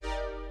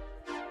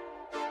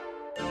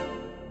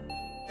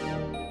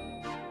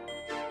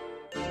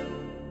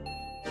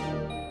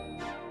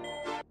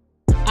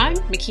I'm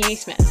Makini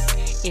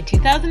Smith. In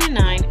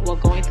 2009, while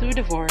going through a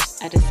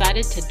divorce, I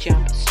decided to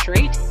jump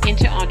straight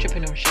into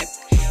entrepreneurship.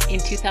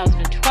 In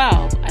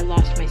 2012, I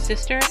lost my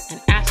sister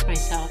and asked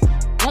myself,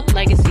 what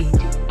legacy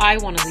do I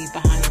want to leave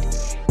behind?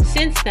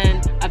 Since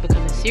then, I've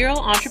become a serial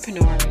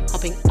entrepreneur,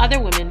 helping other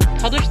women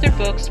publish their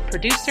books,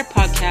 produce their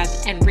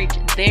podcasts, and reach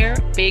their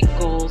big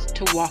goals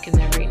to walk in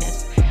their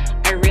greatness.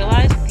 I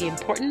realized the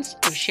importance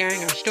of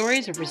sharing our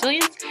stories of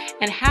resilience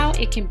and how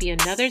it can be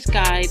another's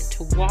guide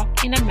to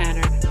walk in a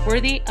manner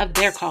worthy of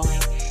their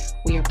calling.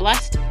 We are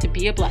blessed to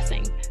be a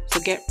blessing, so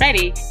get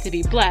ready to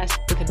be blessed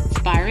with an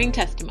inspiring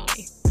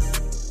testimony.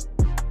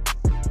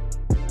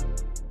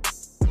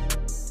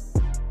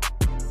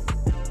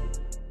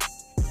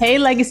 Hey,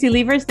 Legacy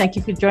Leavers, thank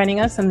you for joining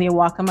us on the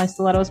Walk on My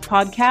Stilettos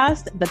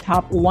podcast, the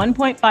top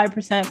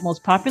 1.5%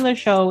 most popular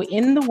show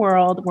in the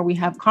world where we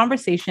have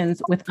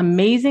conversations with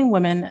amazing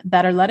women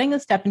that are letting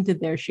us step into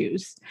their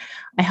shoes.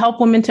 I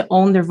help women to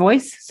own their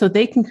voice so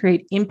they can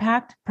create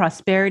impact,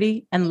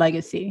 prosperity, and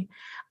legacy.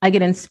 I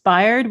get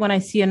inspired when I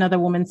see another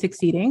woman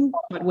succeeding,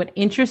 but what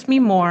interests me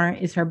more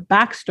is her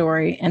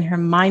backstory and her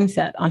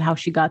mindset on how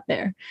she got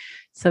there.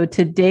 So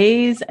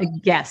today's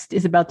guest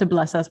is about to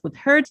bless us with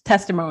her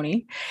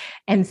testimony.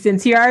 And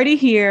since you're already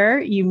here,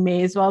 you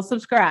may as well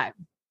subscribe.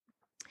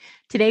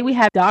 Today we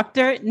have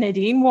Dr.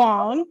 Nadine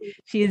Wong.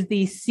 She is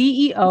the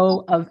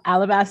CEO of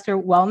Alabaster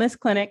Wellness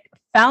Clinic,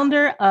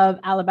 founder of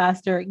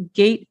Alabaster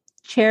Gate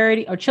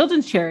Charity or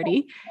Children's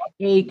Charity,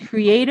 a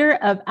creator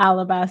of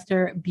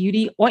Alabaster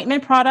Beauty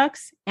Ointment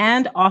Products,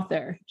 and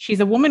author.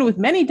 She's a woman with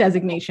many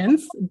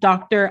designations,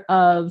 Doctor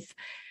of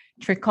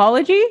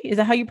Trichology. Is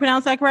that how you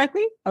pronounce that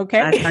correctly? Okay.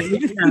 That's how you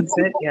pronounce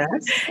it,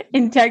 yes.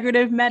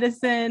 Integrative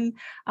medicine,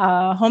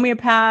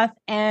 homeopath,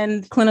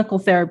 and clinical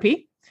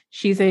therapy.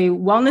 She's a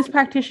wellness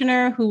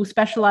practitioner who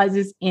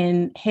specializes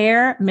in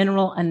hair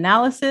mineral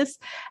analysis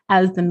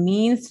as the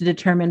means to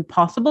determine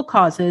possible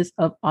causes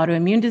of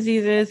autoimmune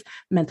diseases,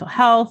 mental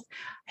health,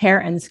 hair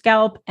and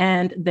scalp,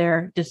 and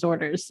their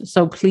disorders.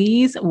 So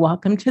please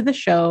welcome to the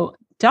show,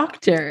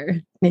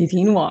 Dr.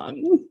 Nadine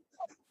Wong.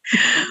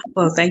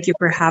 Well, thank you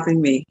for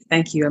having me.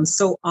 Thank you. I'm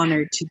so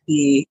honored to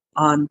be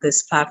on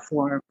this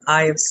platform.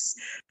 I have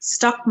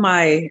stuck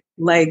my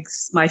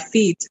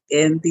feet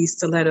in these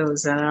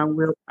stilettos, and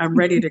I'm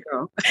ready to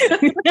go.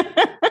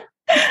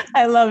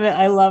 I love it.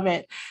 I love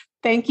it.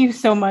 Thank you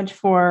so much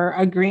for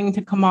agreeing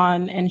to come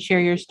on and share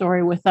your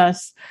story with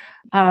us.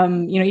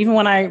 Even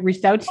when I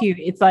reached out to you,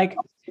 it's like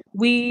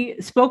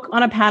we spoke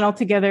on a panel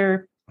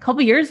together a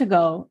couple of years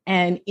ago,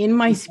 and in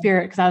my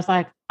spirit, because I was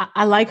like,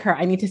 I like her.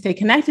 I need to stay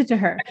connected to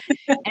her.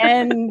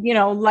 And,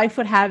 life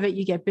would have it.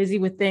 You get busy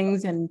with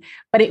things.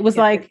 But it was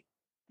like,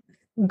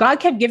 God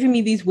kept giving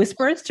me these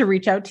whispers to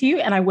reach out to you.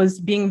 And I was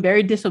being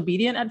very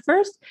disobedient at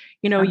first.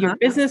 Your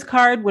business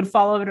card would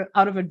fall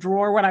out of a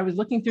drawer when I was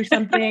looking through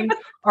something,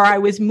 or I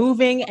was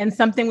moving and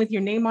something with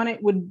your name on it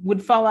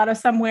would fall out of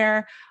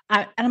somewhere.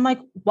 And I'm like,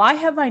 why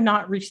have I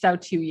not reached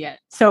out to you yet?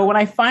 So when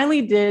I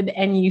finally did,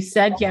 and you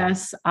said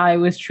yes, I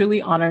was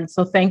truly honored.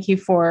 So thank you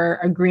for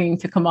agreeing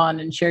to come on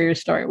and share your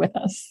story with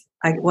us.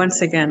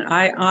 Once again,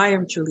 I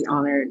am truly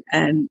honored,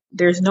 and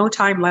there's no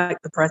time like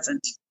the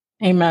present.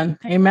 Amen.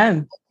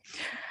 Amen.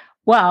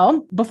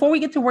 Well, before we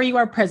get to where you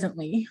are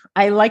presently,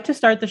 I like to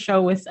start the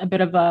show with a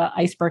bit of a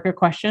icebreaker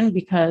question,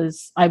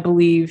 because I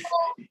believe,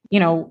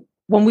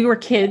 when we were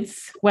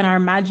kids, when our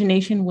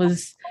imagination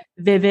was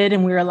vivid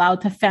and we were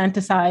allowed to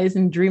fantasize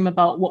and dream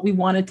about what we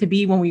wanted to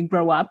be when we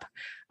grow up,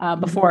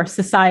 before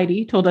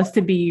society told us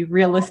to be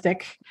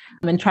realistic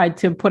and tried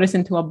to put us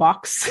into a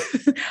box.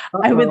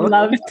 I would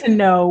love to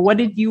know, what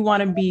did you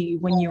want to be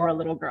when you were a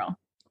little girl?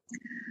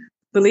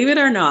 Believe it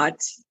or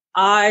not,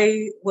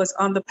 I was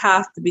on the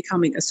path to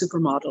becoming a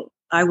supermodel.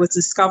 I was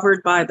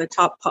discovered by the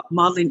top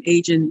modeling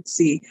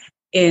agency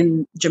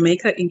in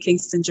Jamaica, in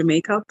Kingston,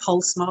 Jamaica,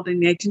 Pulse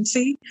Modeling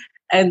Agency.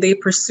 And they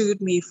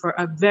pursued me for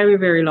a very,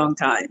 very long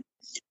time.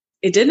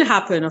 It didn't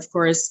happen, of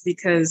course,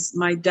 because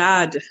my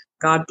dad,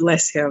 God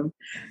bless him,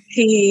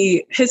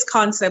 his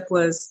concept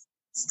was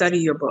study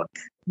your book.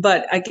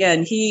 But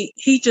again,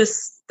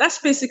 that's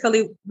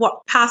basically what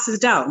passes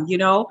down,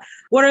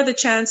 What are the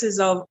chances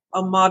of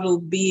a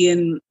model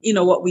being,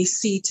 what we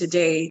see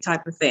today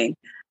type of thing?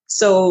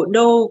 So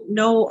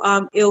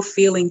no ill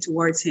feeling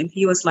towards him.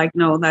 He was like,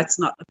 no, that's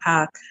not the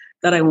path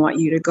that I want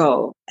you to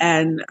go.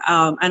 And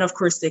of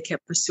course they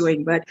kept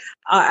pursuing, but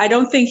I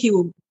don't think he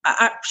will,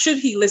 should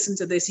he listen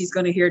to this, he's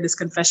going to hear this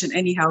confession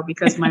anyhow,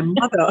 because my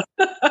mother,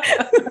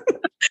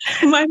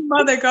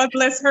 God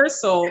bless her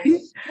soul,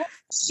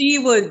 she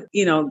would,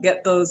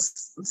 get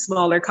those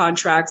smaller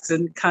contracts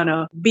and kind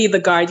of be the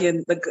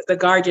guardian, the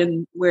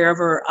guardian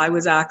wherever I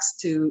was asked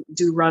to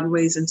do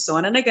runways and so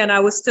on. And again, I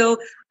was still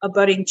a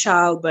budding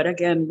child, but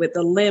again, with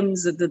the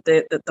limbs,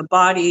 the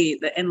body,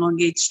 the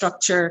elongate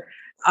structure,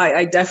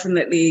 I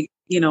definitely,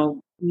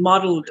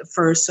 modeled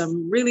for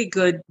some really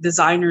good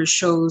designer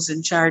shows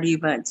and charity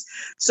events.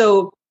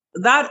 So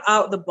that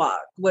out the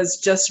box was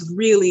just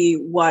really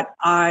what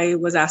I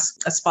was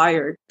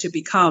aspired to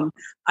become.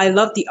 I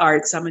love the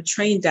arts. I'm a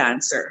trained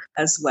dancer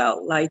as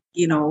well. Like,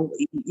 you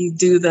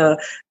do the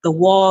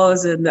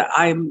walls and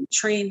I'm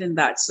trained in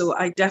that. So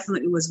I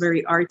definitely was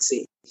very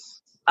artsy.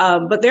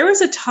 But there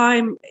was a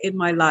time in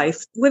my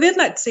life within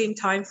that same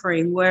time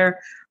frame where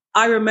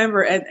I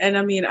remember, and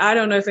I mean, I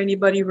don't know if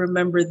anybody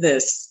remember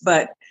this,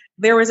 but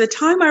there was a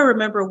time I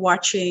remember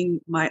watching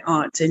my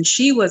aunt, and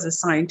she was a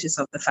scientist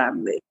of the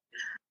family.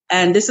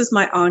 And this is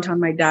my aunt on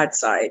my dad's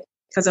side,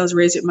 because I was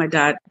raised with my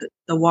dad,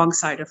 the Wong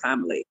side of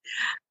family.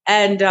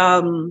 And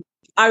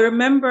I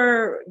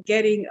remember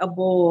getting a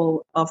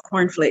bowl of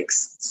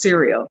cornflakes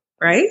cereal,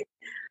 right?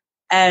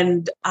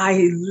 And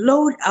I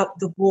load up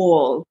the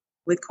bowl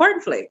with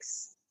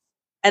cornflakes.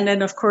 And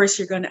then, of course,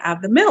 you're going to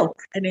add the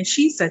milk. And then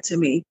she said to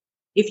me,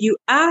 if you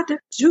add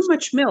too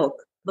much milk,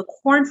 the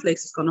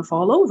cornflakes is going to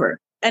fall over.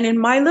 And in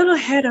my little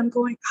head, I'm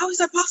going, how is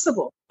that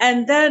possible?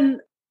 And then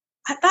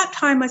at that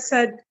time, I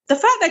said, the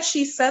fact that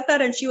she said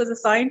that and she was a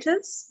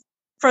scientist,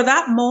 for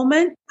that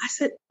moment, I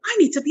said, I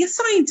need to be a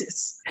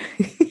scientist.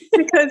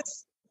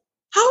 Because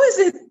how is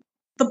it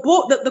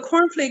the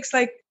cornflakes,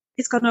 like,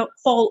 it's going to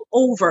fall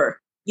over,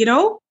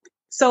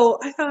 So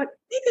I thought,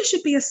 maybe I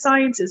should be a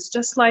scientist,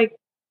 just like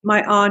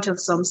my aunt of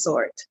some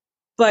sort.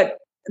 But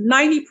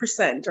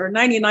 90% or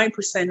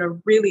 99%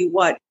 of really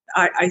what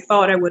I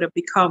thought I would have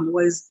become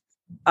was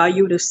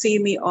you would have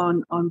seen me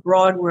on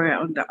Broadway,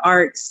 on the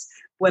arts,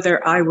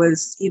 whether I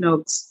was,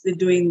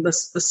 doing the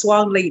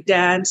Swan Lake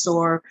dance,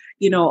 or,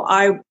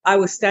 I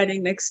was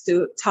standing next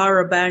to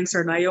Tara Banks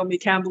or Naomi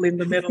Campbell in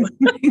the middle.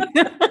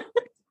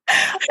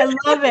 I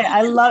love it.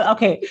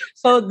 Okay.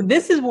 So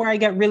this is where I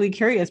get really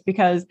curious,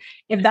 because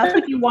if that's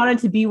what you wanted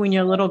to be when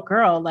you're a little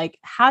girl, like,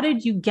 how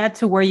did you get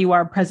to where you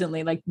are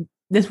presently? Like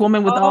this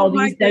woman with all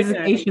these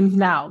designations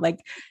now, like,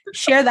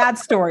 share that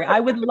story. I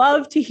would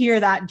love to hear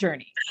that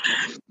journey.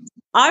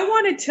 I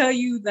want to tell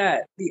you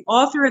that the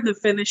author and the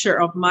finisher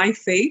of my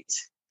fate,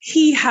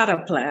 he had a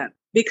plan,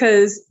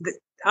 because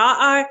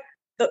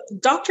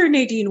Dr.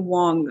 Nadine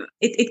Wong,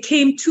 it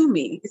came to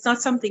me. It's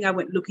not something I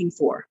went looking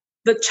for.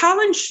 The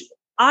challenge,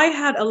 I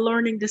had a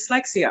learning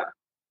dyslexia.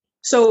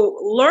 So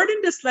learning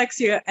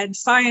dyslexia and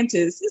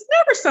scientist is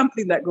never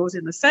something that goes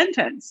in a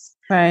sentence.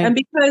 Right. And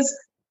because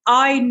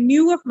I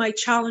knew of my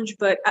challenge,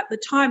 but at the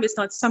time, it's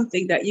not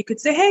something that you could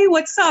say, hey,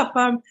 what's up?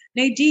 I'm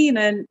Nadine.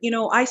 And,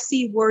 I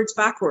see words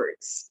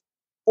backwards,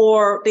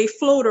 or they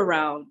float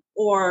around,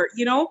 or,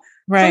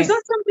 Right. So it's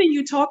not something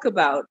you talk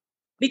about,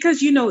 because,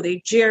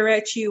 they jeer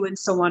at you and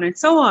so on and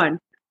so on.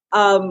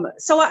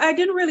 So I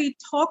didn't really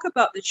talk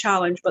about the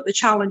challenge, but the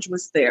challenge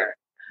was there.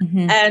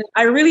 Mm-hmm. And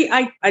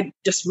I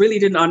just really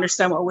didn't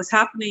understand what was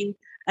happening.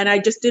 And I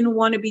just didn't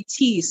want to be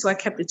teased. So I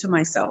kept it to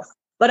myself.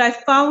 But I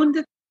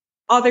found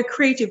other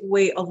creative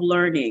way of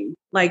learning,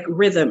 like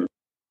rhythm,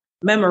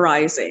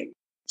 memorizing.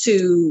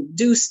 To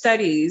do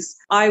studies,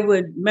 I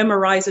would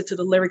memorize it to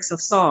the lyrics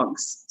of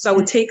songs. So I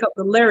would take up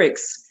the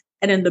lyrics,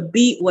 and then the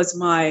beat was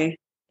my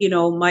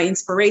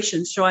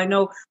inspiration. So I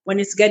know when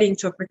it's getting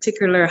to a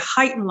particular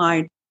height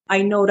line,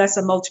 I know that's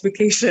a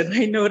multiplication.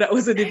 I know that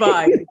was a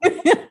divide.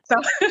 So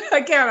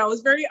again, I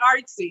was very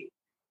artsy.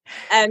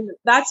 And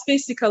that's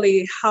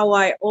basically how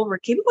I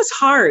overcame. It was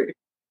hard.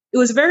 It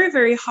was very,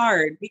 very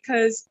hard,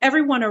 because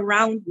everyone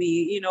around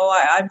me,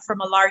 I'm from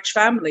a large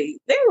family.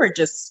 They were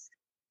just,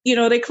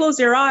 they closed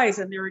their eyes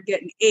and they were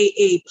getting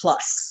AA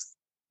plus,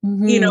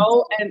 mm-hmm.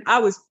 And I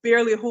was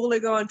barely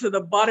holding on to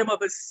the bottom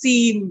of a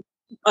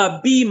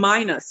B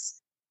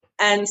minus.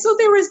 And so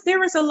there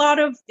was a lot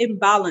of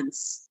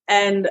imbalance,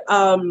 and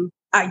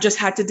I just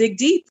had to dig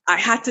deep.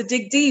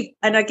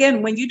 And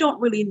again, when you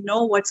don't really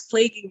know what's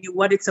plaguing you,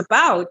 what it's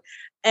about,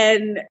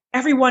 and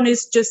everyone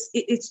is just,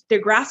 they're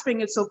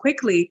grasping it so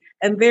quickly.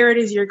 And there it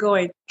is, you're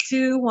going,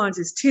 2 1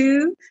 is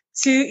 2,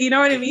 you know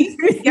what I mean?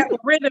 You get the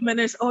rhythm, and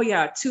there's,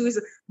 2 is,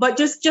 but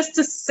just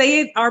to say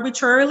it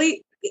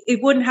arbitrarily,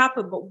 it wouldn't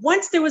happen. But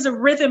once there was a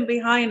rhythm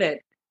behind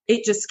it,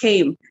 it just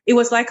came. It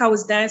was like I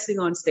was dancing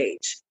on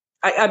stage.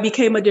 I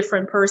became a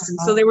different person.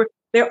 Uh-huh. So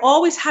there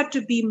always had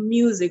to be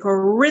music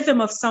or rhythm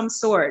of some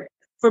sort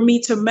for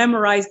me to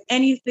memorize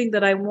anything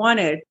that I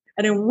wanted.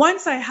 And then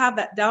once I have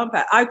that down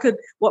pat, I could,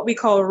 what we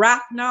call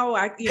rap now.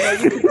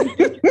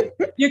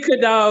 You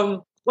could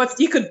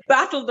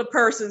battle the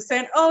person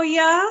saying, oh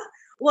yeah,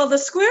 well, the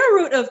square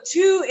root of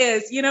 2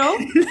 is,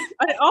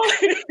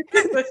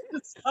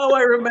 that's how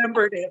I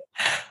remembered it.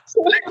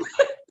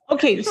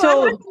 Okay.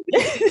 So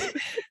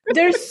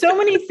there's so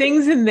many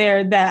things in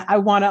there that I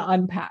want to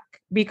unpack,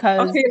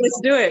 because okay, let's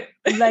do it.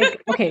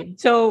 Okay.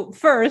 So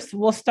first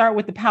we'll start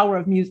with the power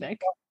of music,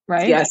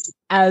 right? Yes.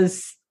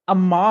 As a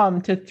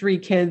mom to 3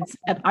 kids.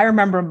 And I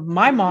remember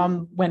my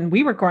mom, when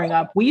we were growing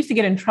up, we used to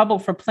get in trouble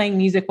for playing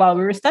music while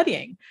we were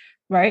studying.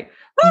 Right.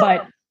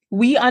 But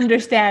we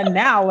understand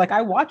now, like,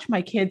 I watch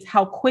my kids,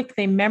 how quick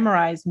they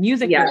memorize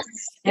music. Yes.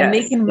 And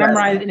they can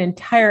memorize an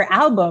entire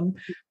album,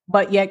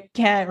 but yet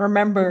can't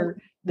remember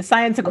the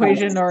science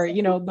equation or,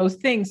 those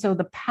things. So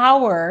the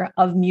power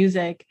of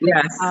music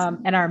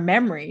and our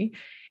memory.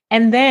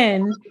 And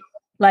then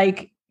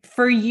like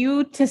for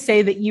you to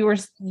say that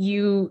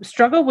you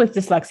struggle with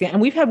dyslexia,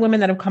 and we've had women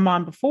that have come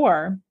on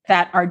before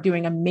that are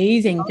doing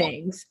amazing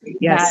things that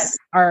Yes.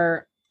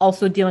 are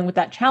also dealing with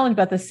that challenge.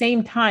 But at the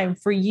same time,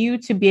 for you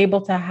to be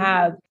able to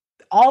have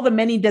all the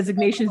many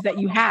designations that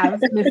you have,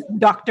 Miss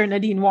Dr.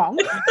 Nadine Wong,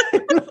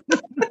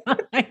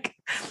 like,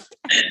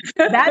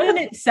 that in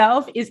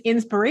itself is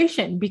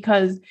inspiration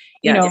because,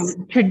 Yes.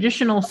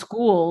 traditional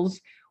schools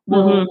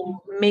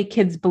will make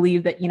kids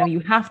believe that,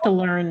 you have to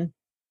learn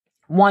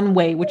one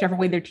way, whichever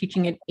way they're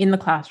teaching it in the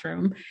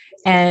classroom.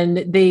 And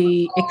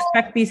they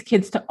expect these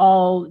kids to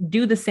all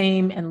do the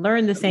same and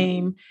learn the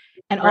same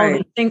and all Right.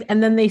 these things.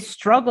 And then they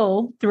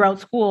struggle throughout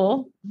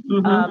school,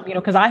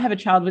 because I have a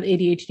child with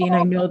ADHD and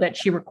I know that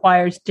she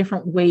requires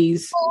different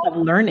ways of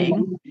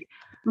learning.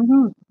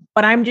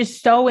 But I'm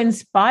just so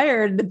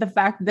inspired with the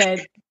fact that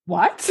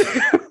what?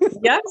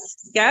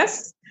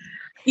 Yes.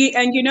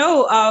 And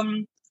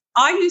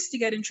I used to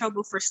get in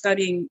trouble for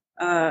studying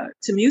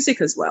to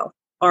music as well,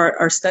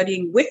 or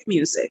studying with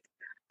music.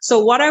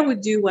 So what I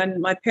would do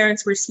when my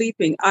parents were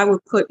sleeping, I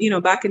would put,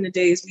 back in the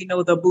days, we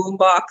know the boom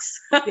box.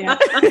 Yeah.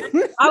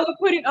 I would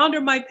put it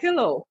under my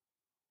pillow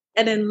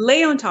and then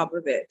lay on top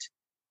of it.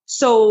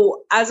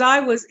 So as I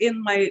was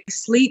in my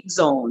sleep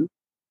zone,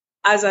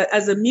 as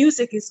the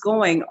music is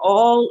going,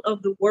 all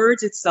of the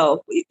words itself,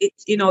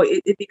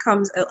 it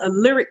becomes a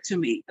lyric to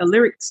me,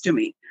 lyrics to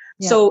me.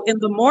 Yeah. So in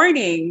the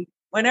morning,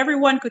 when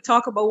everyone could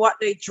talk about what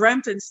they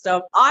dreamt and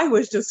stuff, I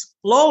was just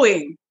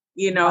flowing,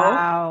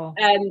 Wow.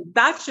 And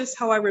that's just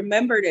how I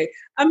remembered it.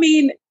 I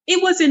mean,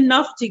 it was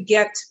enough to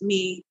get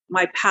me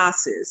my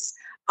passes.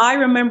 I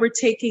remember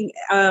taking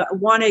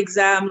one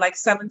exam like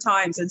 7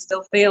 times and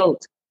still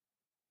failed.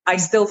 I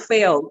still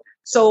failed.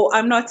 So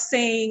I'm not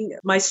saying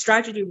my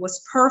strategy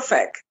was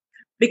perfect,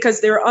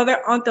 because there are other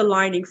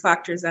underlining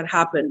factors that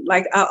happen.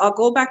 Like I'll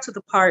go back to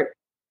the part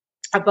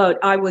about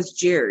I was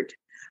jeered.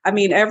 I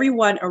mean,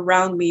 everyone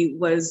around me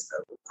was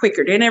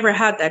quicker. They never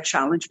had that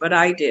challenge, but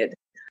I did.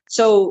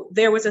 So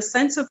there was a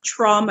sense of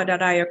trauma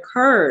that I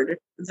occurred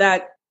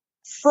that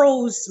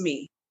froze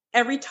me.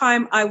 Every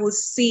time I would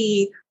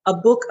see a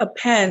book, a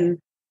pen,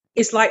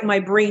 it's like my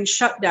brain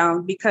shut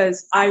down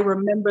because I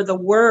remember the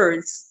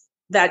words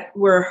that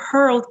were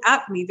hurled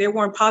at me. They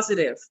weren't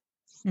positive.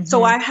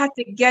 So I had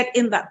to get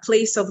in that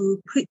place of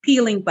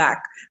peeling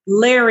back,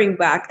 layering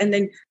back, and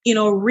then,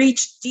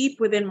 reach deep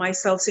within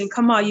myself saying,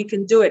 come on, you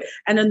can do it.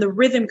 And then the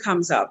rhythm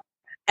comes up.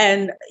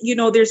 And,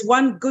 there's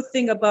one good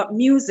thing about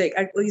music,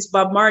 at least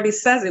Bob Marley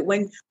says it,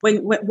 when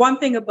one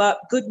thing about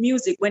good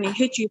music, when it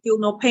hits you, you feel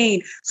no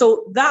pain.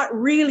 So that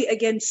really,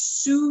 again,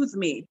 soothed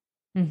me.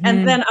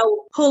 And then I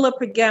would pull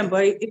up again,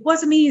 but it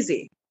wasn't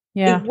easy.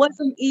 Yeah. It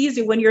wasn't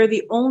easy when you're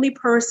the only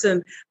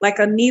person, like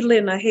a needle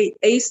in a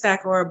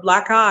haystack or a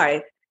black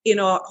eye,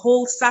 a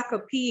whole sack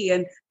of pea,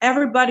 and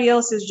everybody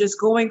else is just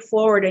going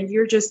forward and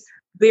you're just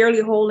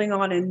barely holding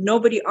on and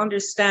nobody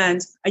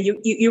understands. And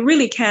you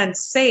really can't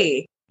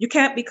say, you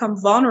can't become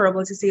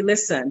vulnerable to say,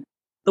 listen,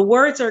 the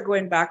words are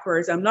going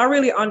backwards. I'm not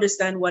really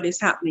understand what is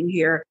happening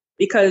here,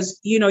 because,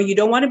 you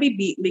don't want to be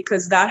beaten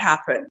because that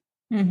happened.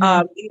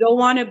 You don't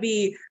want to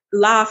be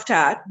laughed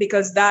at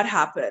because that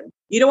happened.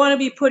 You don't want to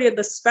be put in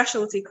the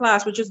specialty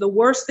class, which is the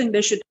worst thing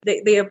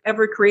they have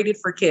ever created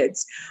for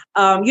kids.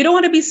 You don't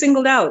want to be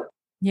singled out.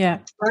 Yeah.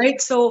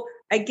 Right. So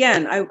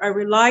again, I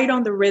relied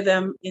on the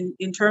rhythm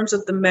in terms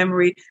of the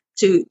memory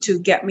to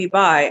get me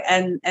by.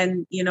 And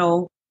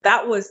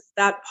that was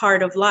that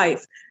part of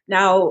life.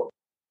 Now,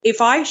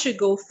 if I should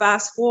go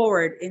fast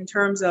forward in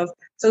terms of,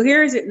 so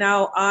here is it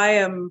now, I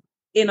am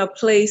in a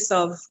place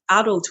of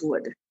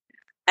adulthood.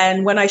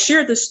 And when I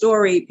share the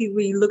story, people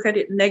look at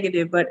it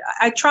negative, but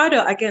I try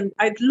to, again,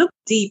 I look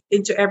deep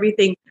into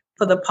everything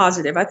for the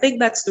positive. I think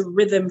that's the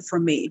rhythm for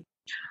me.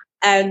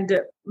 And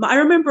I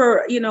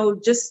remember,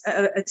 just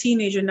a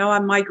teenager. Now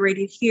I'm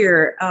migrated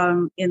here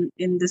in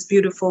this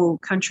beautiful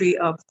country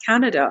of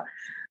Canada.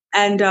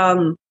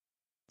 And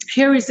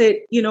here is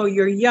it,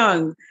 you're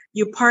young,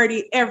 you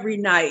party every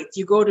night,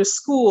 you go to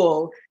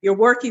school, you're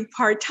working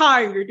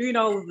part-time, you're doing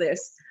all of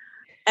this.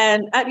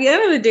 And at the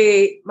end of the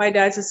day, my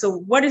dad said, so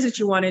what is it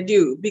you want to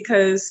do?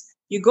 Because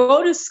you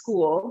go to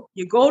school,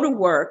 you go to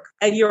work,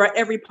 and you're at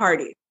every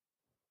party.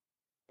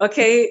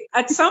 Okay.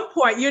 At some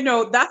point,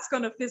 that's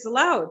going to fizzle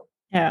out.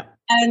 Yeah.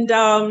 And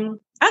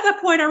at that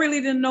point, I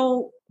really didn't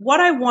know what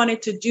I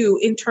wanted to do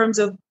in terms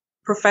of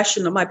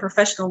my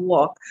professional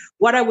walk.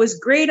 What I was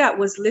great at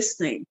was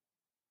listening.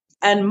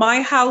 And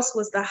my house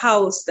was the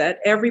house that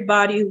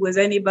everybody who was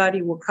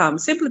anybody will come,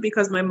 simply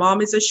because my mom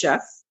is a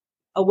chef,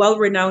 a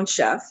well-renowned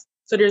chef.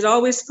 So there's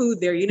always food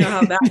there. You know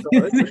how that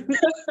goes.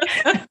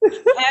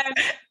 And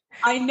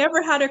I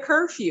never had a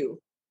curfew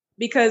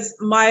because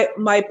my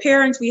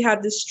parents, we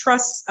had this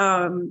trust.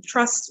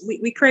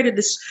 We created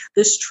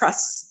this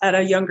trust at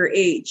a younger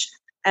age.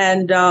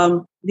 And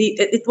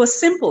it was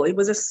simple. It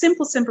was a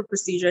simple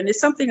procedure. And it's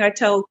something I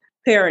tell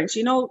parents,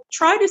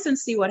 try this and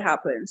see what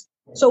happens.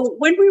 So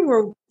when we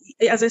were,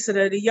 as I said,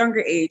 at a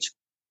younger age,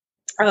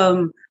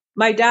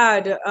 my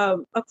dad,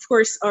 of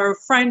course, our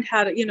friend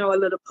had, a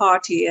little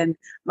party, and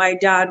my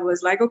dad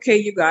was like, okay,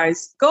 you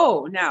guys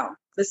go now.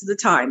 This is the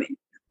timing.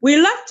 We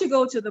left to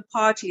go to the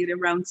party at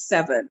around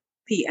 7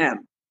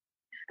 p.m.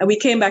 and we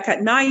came back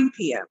at 9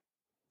 p.m.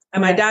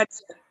 And my dad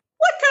said,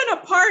 what kind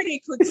of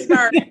party could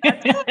start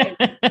at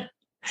that time?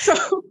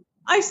 So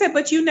I said,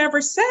 but you never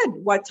said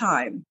what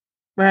time.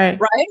 Right.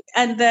 Right.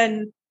 And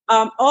then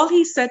all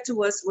he said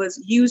to us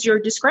was use your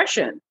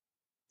discretion.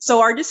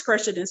 So our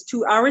discretion is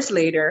 2 hours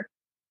later,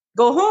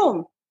 go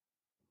home.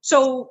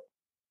 So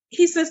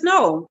he says,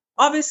 no,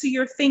 obviously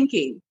you're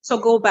thinking. So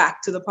go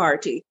back to the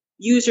party,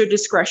 use your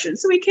discretion.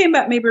 So we came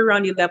back maybe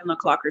around 11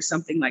 o'clock or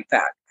something like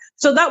that.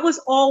 So that was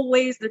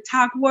always the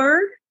tag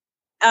word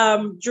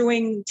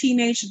during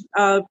teenage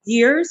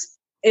years,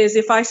 is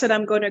if I said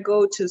I'm going to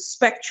go to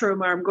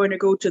Spectrum or I'm going to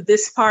go to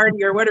this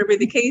party or whatever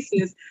the case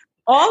is,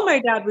 all my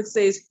dad would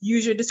say is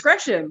use your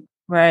discretion.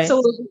 Right.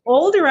 So the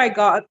older I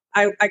got,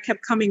 I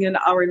kept coming an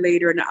hour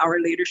later, an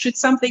hour later. Should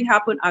something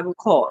happen, I will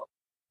call.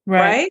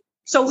 Right.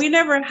 So we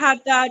never had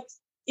that,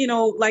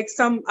 like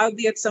I'll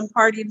be at some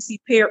party and see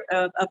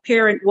a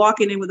parent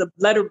walking in with a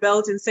leather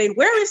belt and saying,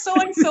 where is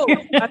so-and-so?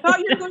 I thought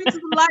you were going to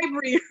the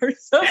library or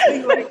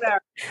something like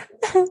that.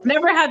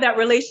 Never had that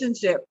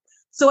relationship.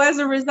 So as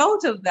a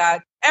result of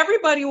that,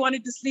 everybody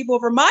wanted to sleep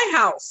over my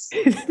house.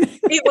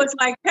 It was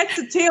like head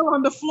to tail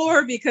on the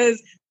floor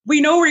because we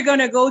know we're going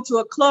to go to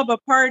a club, a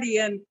party,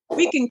 and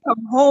we can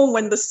come home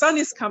when the sun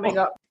is coming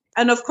up.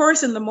 And of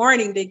course, in the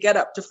morning, they get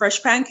up to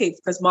fresh pancakes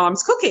because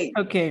mom's cooking.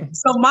 Okay.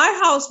 So my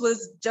house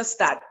was just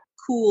that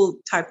cool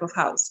type of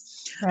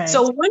house. Right.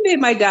 So one day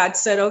my dad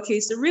said,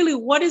 okay, so really,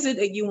 what is it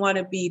that you want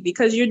to be?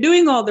 Because you're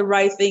doing all the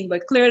right thing,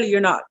 but clearly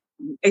you're not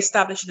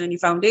establishing any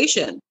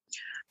foundation.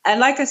 And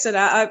like I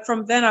said,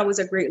 from then I was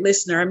a great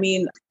listener. I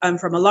mean, I'm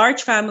from a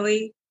large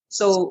family.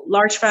 So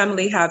large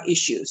family have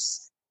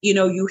issues.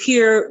 You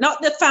hear,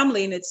 not the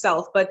family in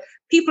itself, but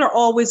people are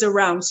always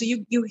around. So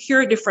you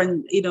hear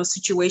different,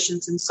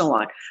 situations and so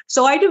on.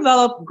 So I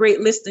developed great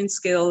listening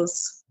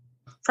skills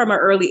from an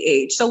early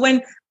age. So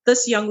when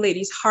this young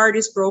lady's heart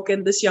is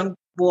broken, this young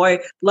boy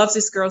loves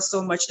this girl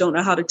so much, don't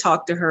know how to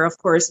talk to her. Of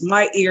course,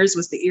 my ears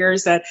was the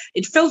ears that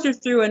it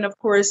filtered through. And of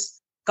course,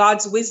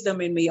 God's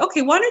wisdom in me.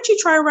 Okay, why don't you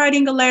try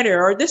writing a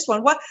letter or this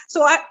one? What?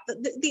 So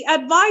the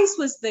advice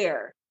was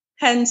there.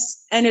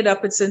 Hence, ended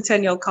up at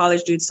Centennial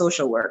College doing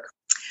social work.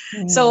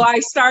 So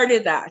I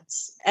started that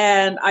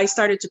and I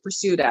started to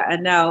pursue that.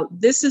 And now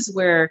this is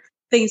where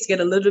things get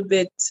a little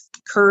bit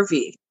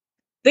curvy.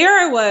 There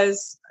I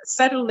was,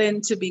 settled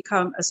in to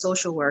become a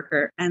social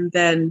worker. And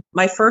then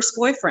my first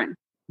boyfriend,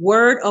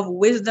 word of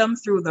wisdom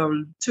through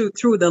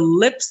the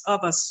lips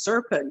of a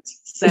serpent,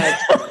 said,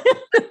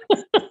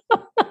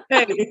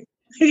 hey,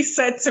 he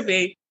said to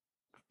me,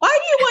 why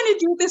do you want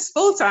to do this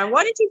full time?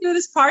 Why don't you do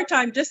this part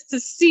time just to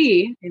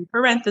see, in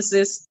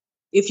parenthesis,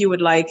 if you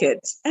would like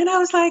it? And I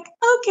was like,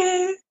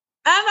 okay. And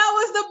that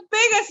was the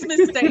biggest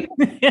mistake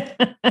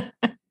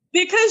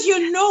because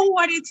you know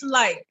what it's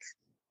like.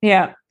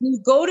 Yeah. You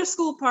go to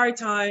school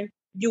part-time,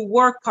 you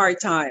work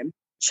part-time.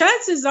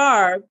 Chances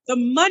are the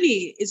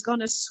money is going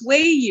to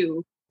sway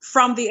you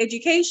from the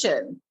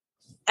education.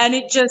 And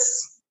it just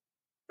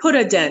put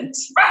a dent.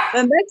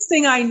 The next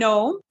thing I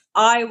know,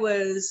 I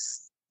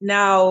was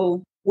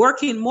now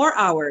working more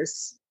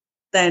hours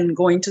than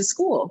going to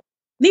school.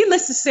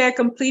 Needless to say, I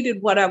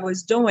completed what I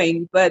was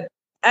doing, but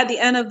at the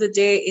end of the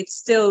day,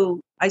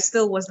 I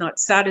still was not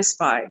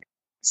satisfied.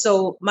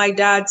 So my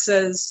dad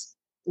says,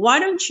 why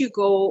don't you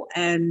go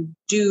and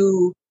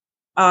do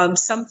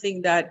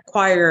something that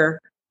require,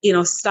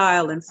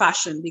 style and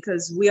fashion?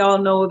 Because we all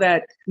know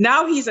that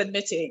now he's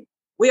admitting,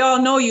 we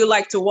all know you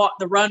like to walk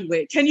the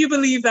runway. Can you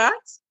believe that?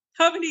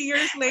 How many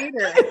years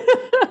later?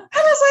 I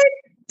was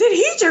like, did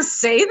he just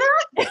say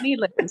that?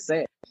 Needless to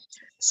say.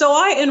 So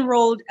I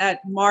enrolled at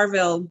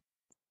Marvell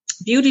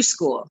Beauty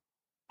School,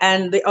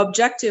 and the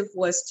objective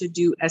was to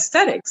do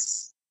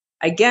aesthetics.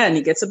 Again,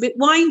 it gets a bit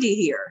windy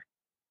here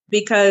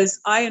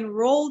because I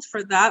enrolled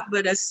for that,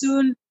 but as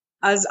soon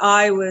as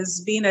I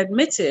was being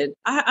admitted,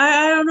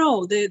 I don't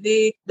know,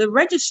 the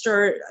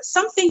registrar,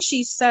 something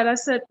she said, I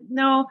said,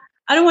 no,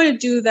 I don't want to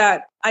do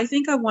that. I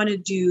think I want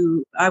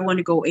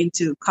to go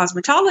into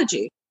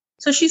cosmetology.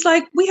 So she's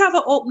like, we have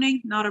an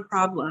opening, not a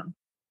problem.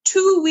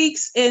 2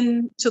 weeks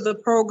into the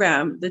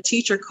program, the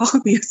teacher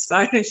called me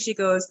aside and she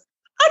goes,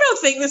 I don't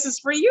think this is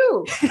for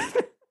you.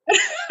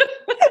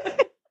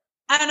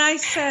 And I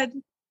said,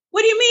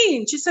 what do you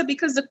mean? She said,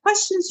 because the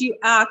questions you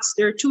asked,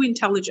 they're too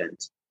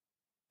intelligent.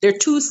 They're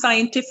too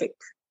scientific.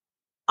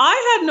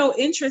 I had no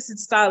interest in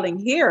styling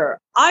hair.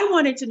 I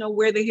wanted to know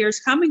where the hair is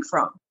coming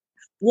from.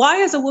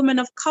 Why, as a woman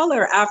of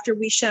color, after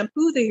we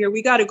shampoo the hair,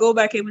 we got to go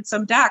back in with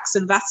some Dax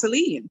and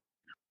Vaseline?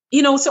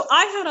 So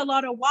I had a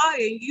lot of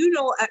why.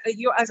 You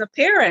as a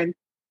parent,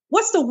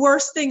 what's the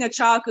worst thing a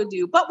child could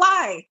do? But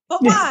why?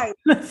 But why?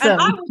 And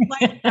I was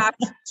like that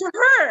to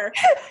her.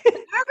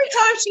 Every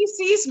time she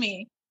sees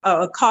me,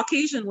 a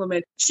Caucasian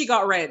woman, she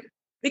got red.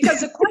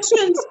 Because the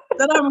questions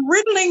that I'm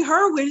riddling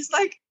her with is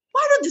like,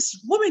 why did this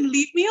woman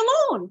leave me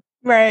alone?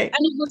 Right. And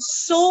it was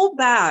so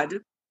bad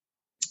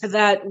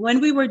that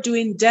when we were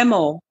doing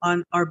demo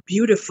on our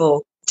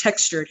beautiful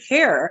textured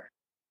hair,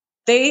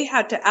 they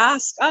had to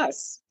ask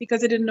us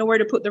because they didn't know where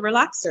to put the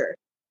relaxer.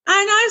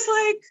 And I was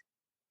like,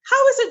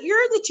 how is it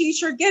you're the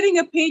teacher getting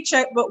a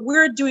paycheck, but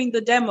we're doing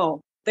the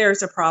demo?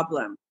 There's a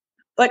problem.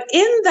 But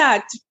in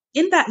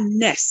that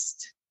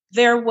nest,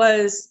 there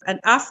was an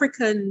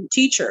African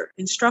teacher,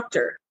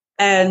 instructor,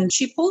 and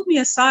she pulled me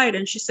aside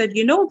and she said,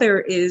 there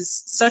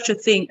is such a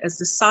thing as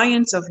the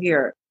science of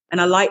hair.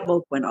 And a light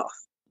bulb went off.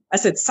 I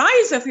said,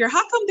 science of hair?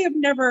 How come they've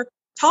never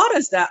taught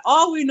us that?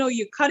 All we know,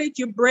 you cut it,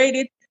 you braid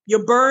it,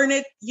 you burn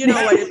it, you know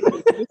what it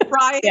means. You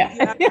fry it, Yeah.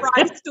 you add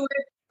fries to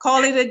it,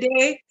 call it a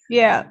day.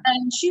 Yeah.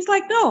 And she's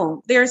like,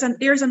 no, there's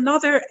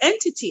another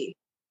entity.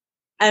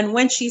 And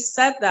when she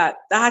said that,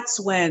 that's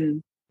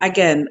when,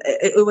 again,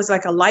 it was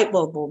like a light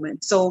bulb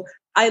moment. So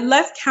I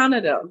left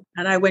Canada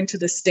and I went to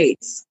the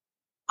States.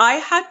 I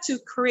had to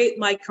create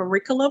my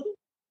curriculum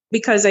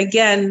because,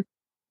 again,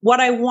 what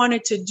I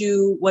wanted to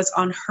do was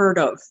unheard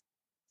of,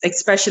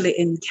 especially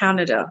in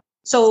Canada.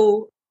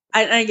 So,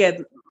 and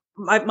again,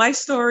 my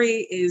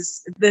story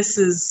is this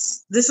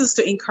is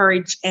to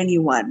encourage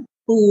anyone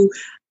who,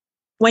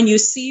 when you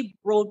see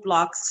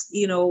roadblocks,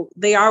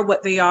 they are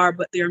what they are,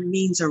 but there are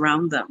means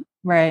around them.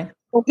 Right.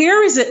 Well,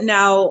 here is it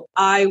now.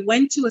 I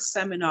went to a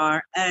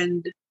seminar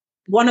and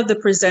one of the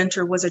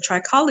presenter was a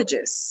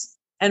trichologist.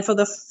 And for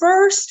the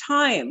first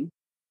time,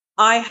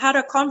 I had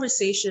a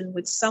conversation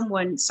with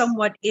someone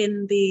somewhat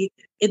in the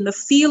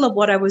feel of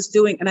what I was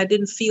doing, and I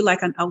didn't feel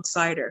like an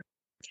outsider,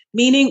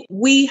 meaning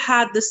we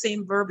had the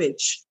same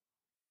verbiage.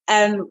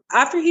 And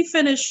after he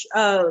finished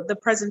the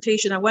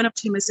presentation, I went up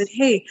to him and said,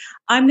 hey,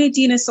 I'm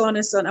Nadine, so on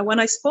and so on. And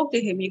when I spoke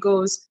to him, he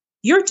goes,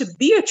 you're to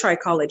be a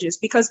trichologist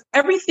because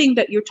everything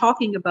that you're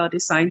talking about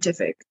is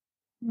scientific.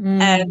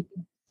 And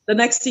the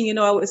next thing you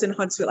know, I was in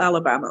Huntsville,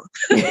 Alabama.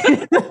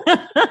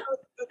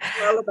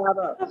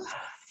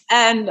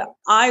 And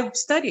I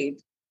studied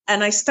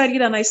and I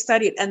studied and I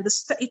studied. And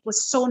it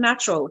was so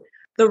natural.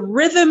 The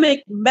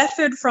rhythmic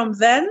method from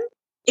then,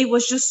 it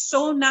was just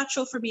so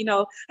natural for me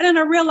now. And then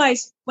I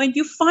realized when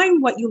you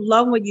find what you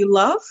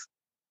love,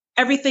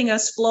 everything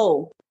else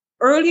flow.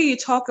 Earlier, you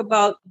talk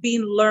about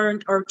being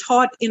learned or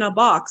taught in a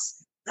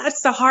box.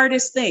 That's the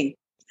hardest thing.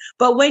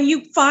 But when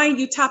you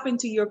tap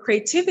into your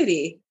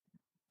creativity,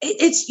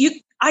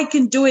 I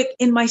can do it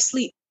in my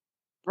sleep.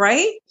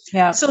 Right?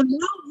 Yeah. So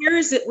now here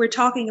is it. We're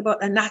talking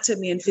about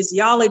anatomy and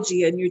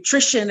physiology and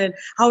nutrition and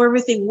how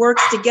everything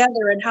works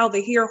together and how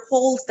the hair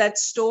holds that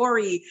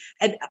story.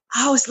 And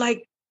I was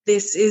like,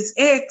 this is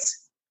it.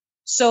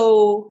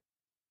 So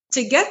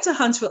to get to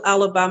Huntsville,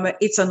 Alabama,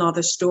 it's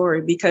another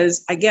story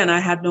because, again, I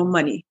had no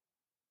money.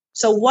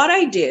 So what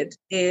I did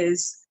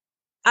is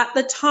at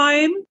the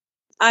time,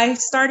 I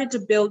started to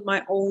build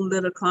my own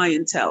little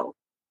clientele.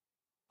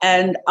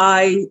 And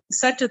I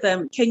said to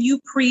them, can you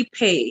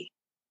prepay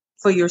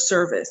for your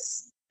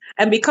service?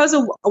 And because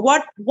of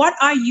what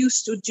I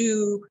used to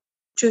do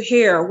to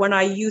hair, when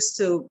I used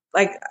to,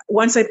 like,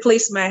 once I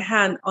placed my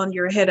hand on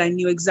your head, I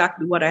knew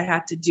exactly what I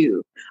had to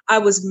do. I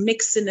was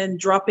mixing and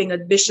dropping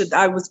addition.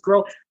 I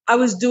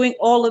was doing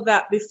all of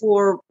that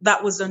before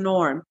that was the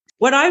norm.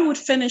 When I would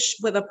finish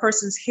with a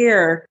person's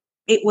hair,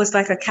 it was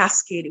like a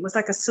cascade. It was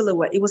like a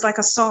silhouette. It was like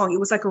a song. It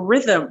was like a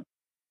rhythm.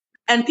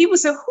 And people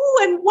say, who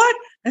and what?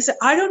 I said,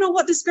 I don't know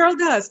what this girl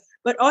does,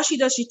 but all she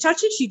does, she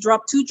touches, she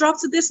dropped 2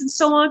 drops of this and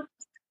so on.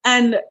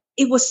 And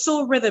it was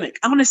so rhythmic,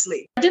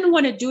 honestly. I didn't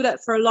want to do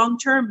that for a long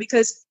term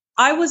because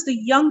I was the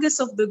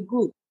youngest of the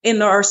group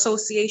in our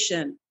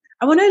association.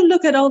 And when I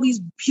look at all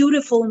these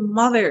beautiful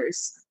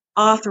mothers,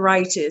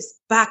 arthritis,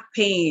 back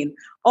pain,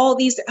 all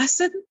these, I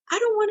said, I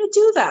don't want to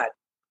do that.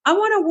 I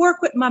want to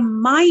work with my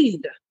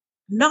mind,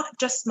 not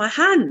just my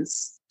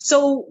hands.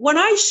 So when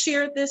I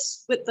shared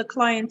this with the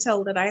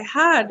clientele that I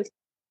had,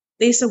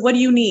 they said, what do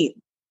you need?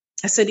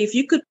 I said, if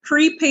you could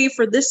prepay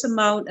for this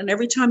amount and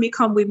every time you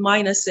come, we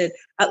minus it,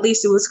 at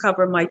least it was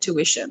cover my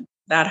tuition.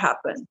 That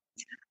happened.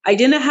 I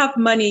didn't have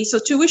money. So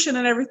tuition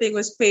and everything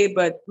was paid.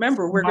 But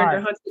remember, we're going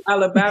to Huntsville,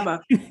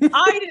 Alabama.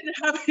 I didn't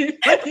have any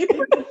money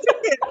for the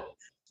ticket.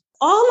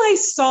 All I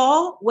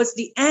saw was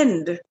the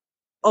end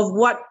of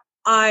what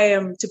I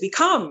am to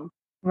become.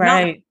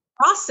 Not the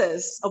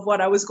process of what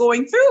I was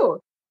going through.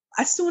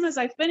 As soon as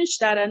I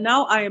finished that, and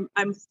now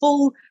I'm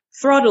full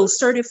throttle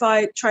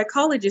certified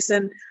trichologist,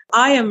 and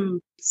I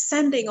am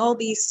sending all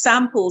these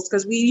samples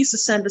because we used to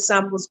send the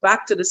samples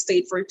back to the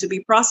state for it to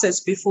be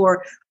processed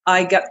before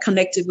I got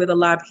connected with a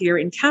lab here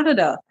in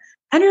Canada.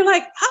 And you're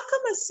like, how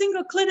come a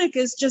single clinic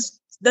is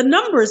just the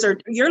numbers are?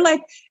 You're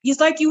like,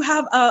 it's like you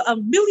have a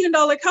 $1 million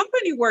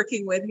company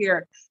working with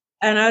here.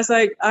 And I was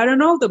like, I don't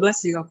know, the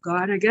blessing of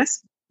God, I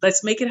guess.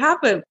 Let's make it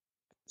happen.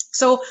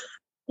 So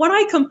when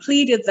I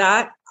completed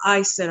that,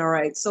 I said, all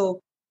right,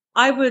 so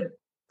I would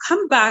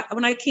come back.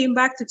 When I came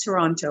back to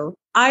Toronto,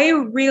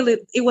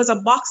 it was a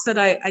box that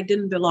I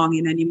didn't belong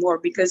in anymore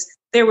because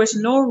there was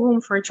no room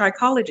for a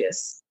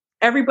trichologist.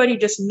 Everybody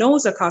just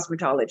knows a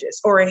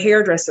cosmetologist or a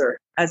hairdresser,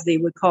 as they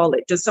would call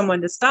it, just someone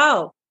to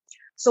style.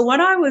 So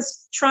when I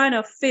was trying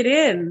to fit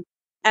in,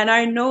 And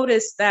I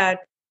noticed that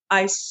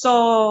I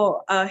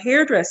saw a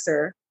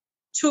hairdresser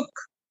took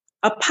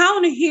a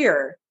pound of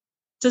hair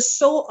to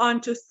sew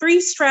onto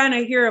 3 strands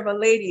of hair of a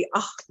lady.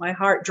 Oh, my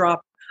heart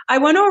dropped. I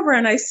went over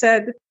and I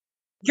said,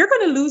 "You're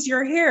going to lose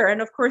your hair."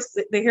 And of course,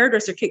 the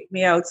hairdresser kicked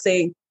me out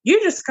saying,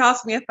 "You just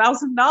cost me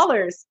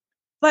 $1,000.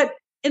 But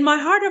in my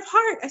heart of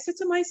heart, I said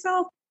to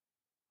myself,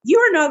 you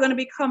are now going to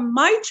become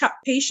my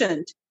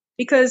patient,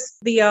 because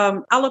the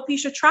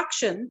alopecia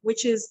traction,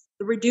 which is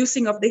the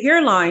reducing of the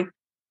hairline,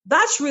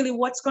 that's really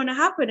what's going to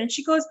happen. And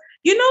she goes,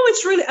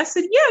 it's really, I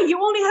said, yeah,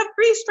 you only have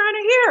 3 strands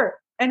of hair.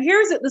 And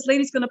here's it. This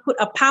lady's going to put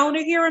a pound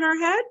of hair in her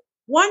head,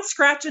 1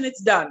 scratch and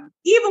it's done.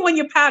 Even when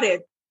you pat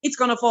it, it's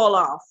going to fall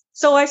off.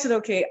 So I said,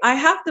 okay, I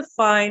have to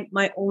find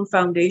my own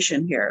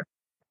foundation here.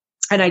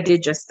 And I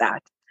did just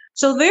that.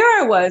 So there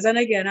I was. And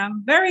again,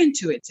 I'm very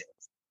intuitive.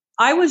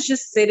 I was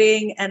just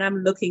sitting and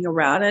I'm looking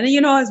around. And,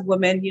 as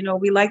women,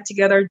 we like to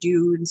get our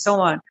due and so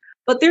on.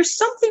 But there's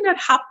something that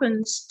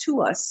happens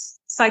to us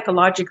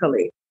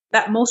psychologically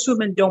that most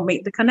women don't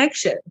make the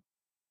connection.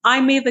 I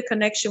made the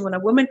connection when a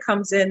woman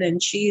comes in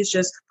and she's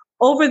just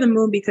over the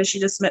moon because she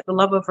just met the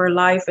love of her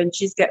life and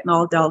she's getting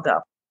all dolled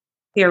up.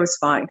 Hair is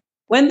fine.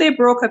 When they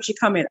broke up, she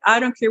come in. I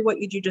don't care what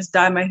you do, just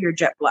dye my hair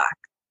jet black.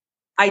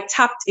 I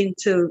tapped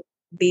into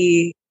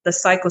the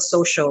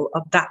psychosocial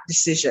of that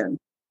decision.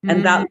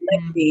 And that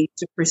led me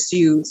to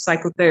pursue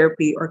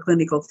psychotherapy or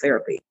clinical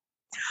therapy.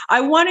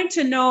 I wanted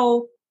to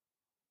know,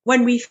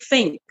 when we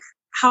think,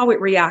 how it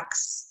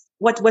reacts.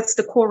 What's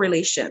the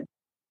correlation?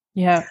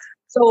 Yeah.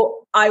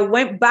 So I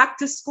went back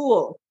to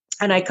school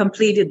and I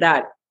completed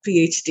that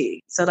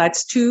PhD. So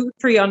that's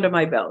 3 under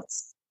my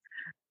belts.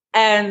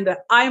 And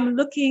I'm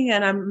looking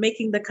and I'm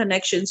making the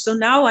connection. So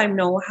now I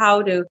know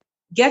how to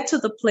get to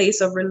the place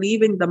of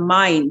relieving the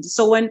mind.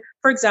 So when,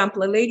 for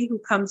example, a lady who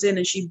comes in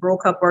and she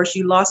broke up or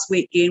she lost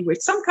weight, gain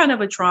weight, some kind of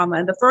a trauma,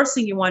 and the first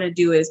thing you want to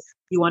do is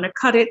you want to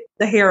cut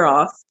the hair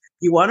off,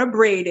 you want to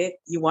braid it,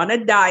 you want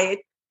to dye it.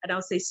 And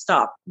I'll say,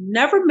 stop.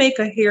 Never make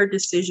a hair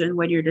decision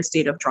when you're in a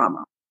state of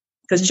trauma.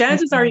 Because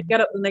chances are you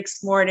get up the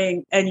next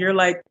morning and you're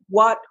like,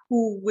 what,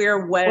 who,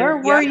 where, when? Where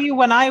were you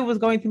when I was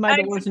going through my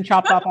divorce and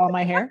chopped off all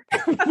my hair?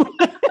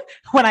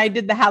 When I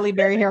did the Halle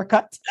Berry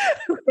haircut.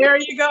 There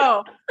you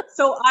go.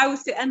 So I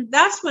was, and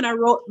that's when I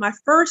wrote my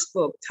first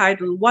book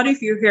titled, "What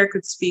If Your Hair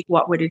Could Speak?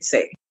 What Would It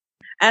Say?"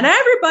 And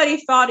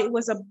everybody thought it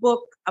was a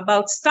book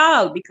about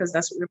style because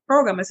that's what the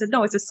program. I said,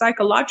 no, it's a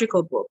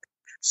psychological book.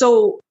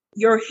 So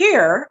your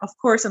hair, of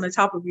course, on the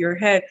top of your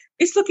head,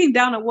 is looking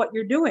down at what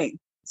you're doing.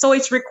 So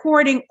it's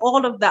recording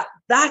all of that.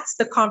 That's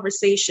the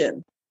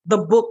conversation the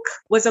book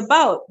was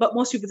about, but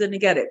most people didn't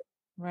get it.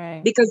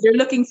 Right. Because they're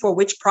looking for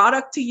which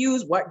product to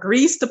use, what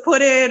grease to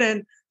put in,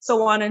 and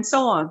so on and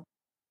so on.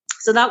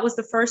 So that was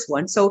the first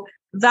one. So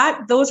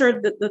those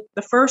are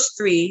the first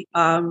 3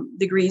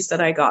 degrees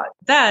that I got.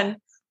 Then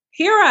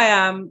here I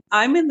am.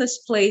 I'm in this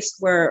place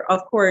where,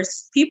 of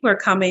course, people are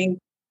coming,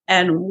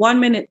 and one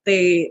minute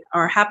they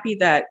are happy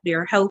that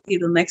they're healthy.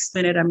 The next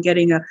minute I'm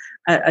getting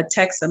a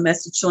text, a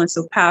message, so and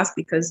so passed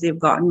because they've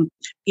gotten,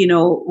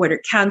 whether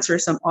cancer or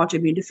some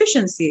autoimmune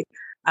deficiency.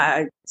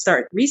 I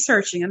started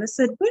researching and I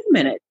said, wait a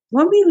minute,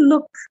 when we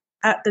look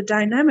at the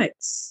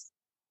dynamics,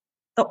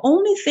 the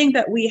only thing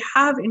that we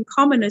have in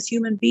common as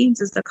human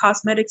beings is the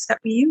cosmetics that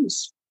we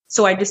use.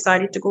 So I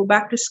decided to go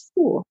back to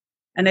school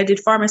and I did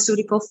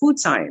pharmaceutical food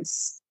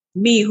science.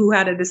 Me, who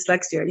had a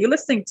dyslexia. Are you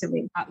listening to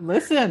me?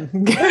 Listen,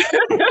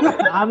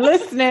 I'm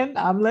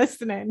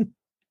listening.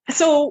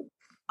 So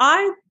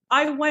I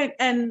went,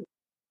 and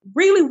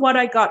really what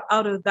I got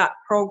out of that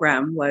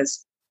program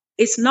was,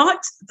 it's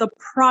not the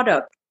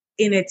product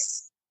in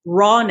its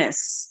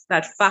rawness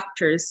that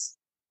factors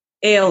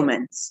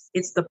ailments.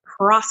 It's the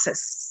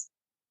process.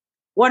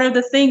 One of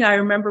the things I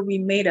remember we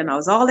made, and I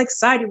was all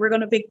excited, we're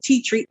going to make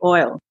tea tree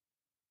oil.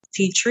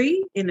 Tea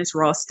tree in its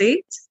raw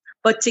state.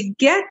 But to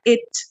get it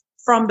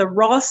from the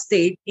raw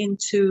state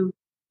into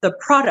the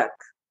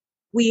product,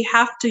 we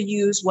have to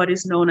use what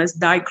is known as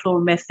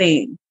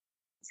dichloromethane.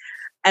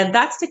 And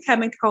that's the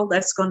chemical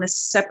that's going to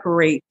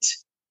separate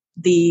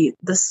the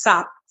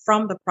sap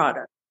from the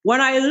product. When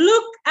I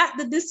look at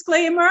the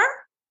disclaimer,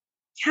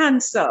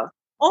 cancer,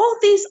 all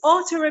these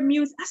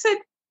autoimmune, I said,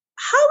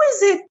 how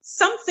is it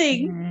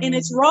something in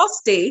its raw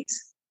state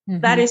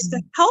that is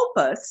to help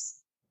us?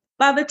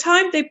 By the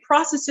time they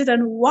process it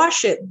and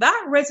wash it,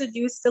 that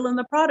residue is still in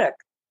the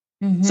product.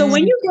 So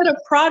when you get a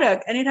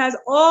product and it has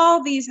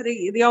all these,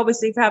 they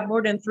obviously have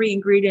more than 3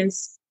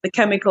 ingredients, the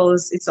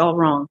chemicals, it's all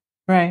wrong.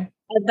 Right.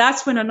 And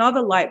that's when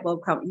another light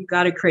bulb comes. You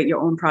got to create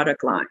your own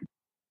product line.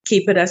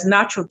 Keep it as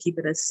natural, keep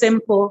it as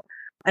simple.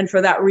 And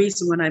for that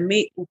reason, when I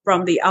make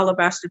from the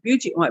Alabaster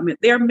Beauty Ointment,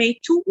 they're made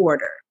to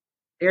order.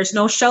 There's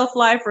no shelf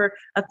life for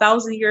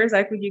 1,000 years.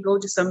 Like when you go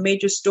to some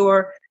major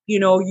store,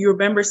 you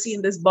remember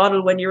seeing this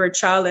bottle when you were a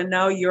child and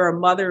now you're a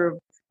mother or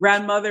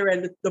grandmother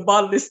and the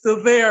bottle is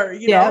still there,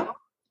 know?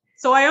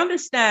 So I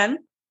understand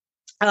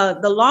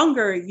the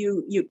longer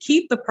you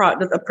keep the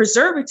product, the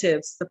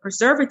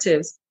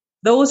preservatives,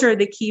 those are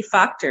the key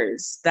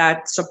factors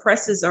that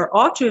suppresses our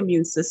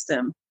autoimmune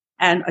system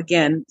and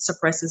again,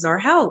 suppresses our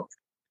health.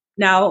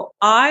 Now,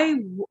 I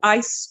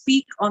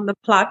speak on the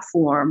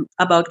platform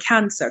about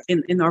cancer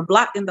in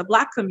the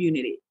Black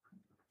community.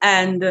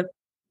 And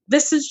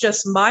this is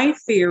just my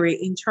theory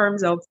in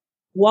terms of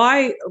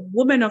why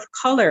women of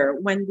color,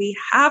 when we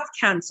have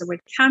cancer, when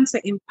cancer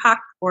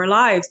impacts our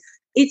lives,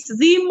 it's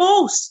the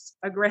most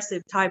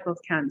aggressive type of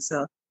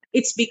cancer.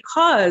 It's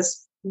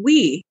because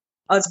we,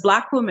 as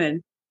Black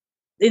women,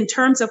 in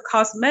terms of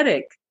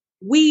cosmetic,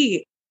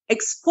 we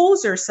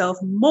expose ourselves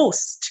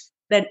most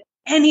than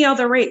any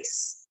other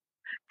race.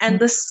 And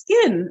the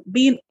skin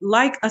being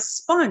like a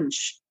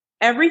sponge,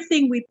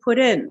 everything we put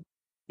in,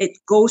 it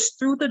goes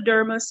through the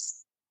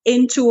dermis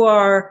into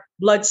our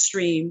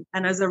bloodstream.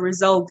 And as a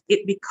result,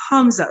 it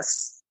becomes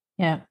us.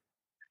 Yeah.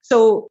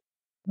 So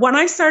when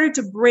I started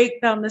to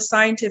break down the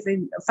scientific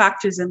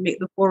factors and make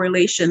the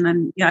correlation,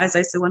 and as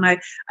I said, when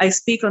I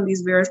speak on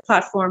these various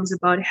platforms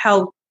about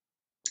health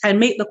and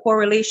make the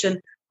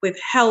correlation with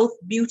health,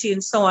 beauty,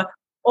 and so on,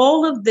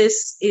 all of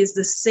this is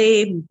the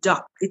same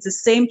duct. It's the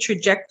same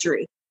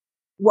trajectory.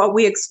 What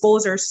we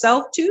expose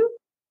ourselves to,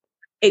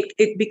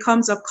 it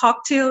becomes a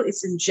cocktail.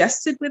 It's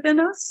ingested within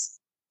us,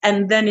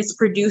 and then it's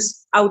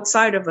produced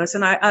outside of us.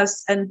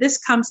 And this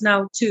comes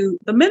now to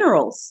the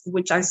minerals,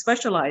 which I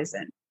specialize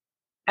in.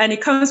 And it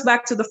comes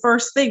back to the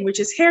first thing, which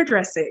is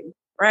hairdressing,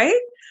 right?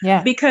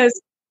 Yeah. Because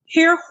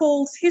hair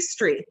holds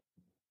history.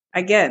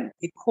 Again,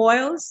 it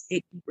coils,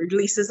 it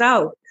releases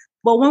out.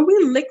 But when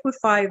we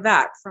liquefy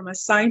that from a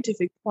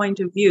scientific point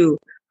of view,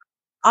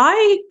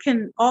 I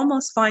can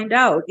almost find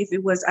out if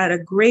it was at a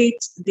great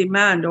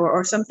demand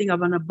or something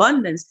of an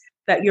abundance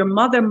that your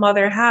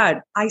mother had.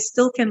 I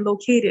still can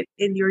locate it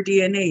in your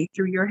DNA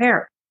through your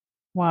hair.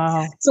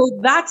 Wow. So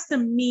that's the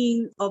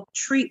mean of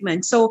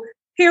treatment. So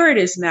here it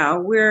is now.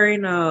 We're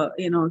in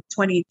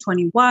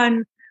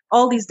 2021,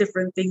 all these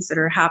different things that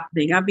are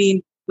happening. I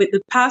mean, with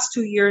the past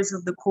 2 years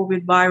of the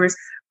COVID virus,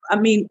 I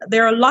mean,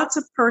 there are lots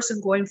of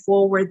persons going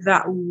forward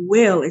that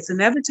it's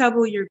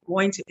inevitable you're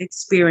going to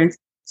experience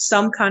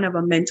some kind of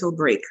a mental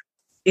break.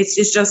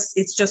 It's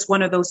just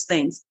one of those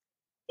things.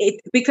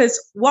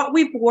 Because what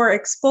we were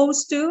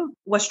exposed to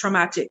was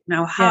traumatic.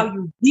 Now, how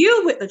you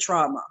deal with the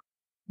trauma,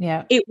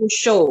 it will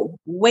show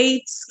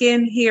weight,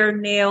 skin, hair,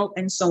 nail,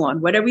 and so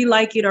on, whether we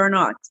like it or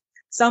not.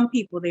 Some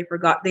people, they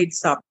forgot they'd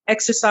stop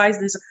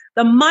exercising.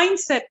 The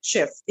mindset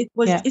shift,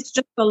 it's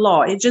just the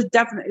law. It's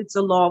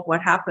the law of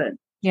what happened.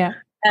 Yeah.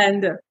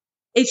 And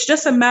it's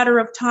just a matter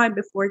of time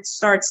before it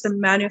starts to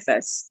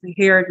manifest, the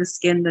hair, the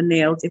skin, the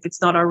nails, if it's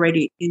not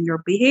already in your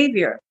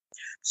behavior.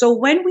 So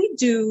when we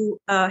do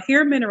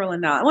hair mineral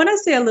analysis, when I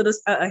say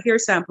a hair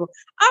sample,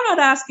 I'm not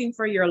asking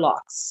for your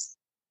locks.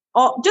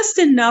 Just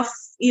enough,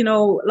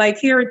 like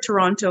here in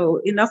Toronto,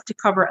 enough to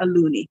cover a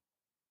loonie.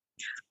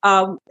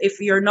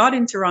 If you're not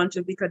in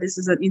Toronto, because this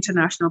is an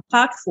international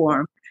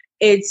platform,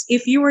 it's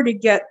if you were to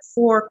get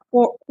 4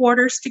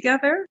 quarters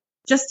together,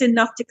 just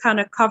enough to kind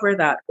of cover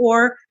that.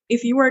 Or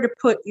if you were to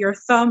put your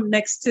thumb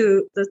next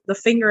to the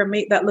finger and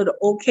make that little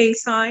OK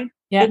sign,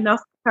 enough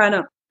to kind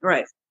of,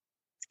 right.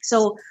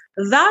 So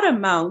that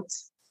amount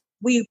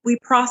we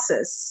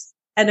process.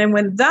 And then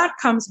when that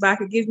comes back,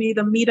 it gives me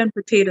the meat and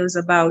potatoes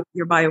about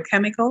your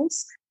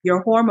biochemicals,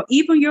 your hormone,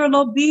 even your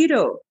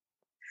libido.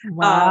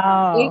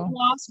 Wow. Weight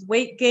loss,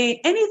 weight gain,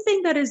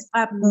 anything that is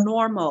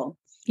abnormal.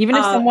 Even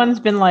if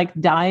someone's been like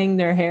dyeing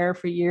their hair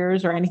for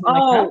years or anything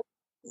like that.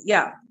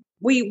 Yeah.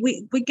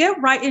 We get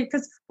right in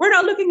because we're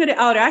not looking at it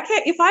out.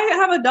 If I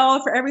have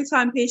 $1 for every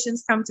time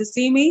patients come to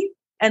see me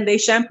and they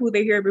shampoo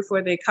their hair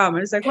before they come,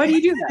 and it's like, why do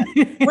you do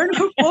that? We're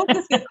not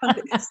focusing on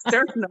the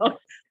external.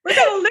 We're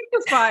going to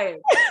liquefy it.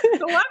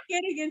 So I'm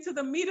getting into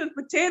the meat and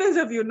potatoes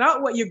of you,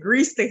 not what you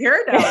grease the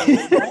hair down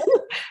with, right?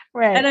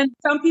 Right. And then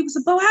some people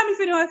say, but what happens if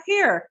you don't have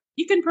hair?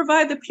 You can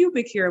provide the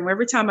pubic hair. And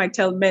every time I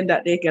tell men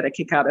that, they get a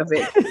kick out of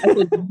it. I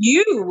said,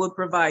 you will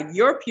provide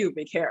your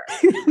pubic hair.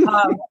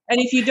 And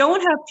if you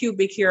don't have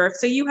pubic hair,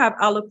 say you have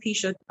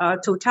alopecia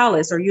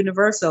totalis or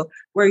universal,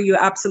 where you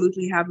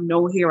absolutely have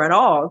no hair at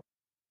all,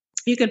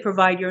 you can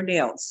provide your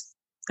nails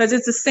because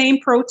it's the same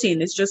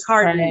protein. It's just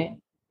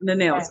hardening the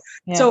nails. Right.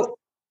 Yeah. So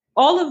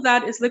all of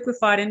that is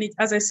liquefied. And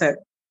as I said,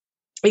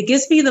 it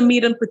gives me the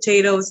meat and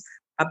potatoes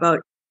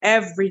about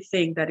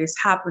everything that is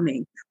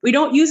happening. We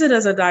don't use it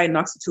as a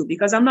diagnostic tool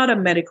because I'm not a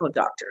medical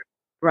doctor,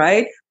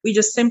 right? We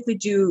just simply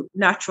do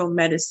natural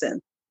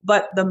medicine.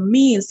 But the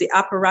means, the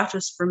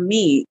apparatus for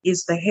me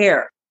is the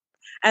hair.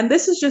 And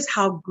this is just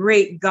how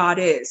great God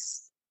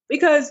is.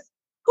 Because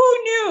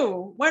who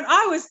knew when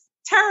I was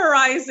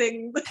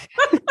terrorizing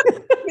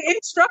the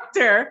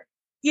instructor,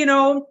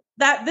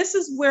 that this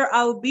is where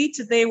I'll be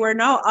today, where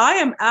now I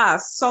am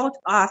sought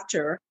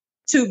after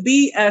to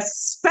be a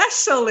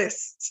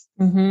specialist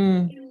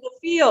in the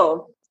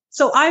field.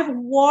 So I've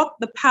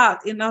walked the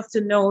path enough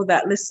to know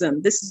that,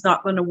 listen, this is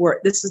not going to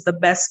work. This is the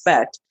best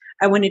bet.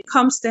 And when it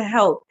comes to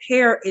health,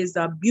 hair is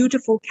a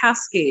beautiful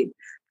cascade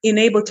in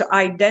able to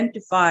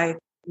identify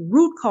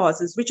root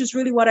causes, which is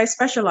really what I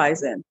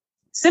specialize in.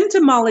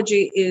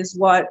 Symptomology is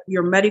what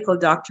your medical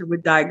doctor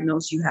would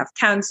diagnose. You have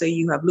cancer,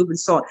 you have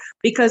lupus, so on,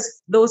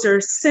 because those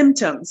are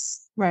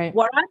symptoms. Right.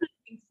 What I'm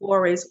looking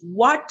for is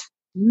what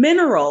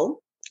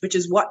mineral, which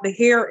is what the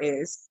hair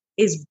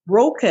is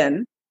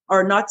broken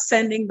or not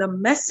sending the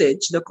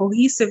message, the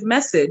cohesive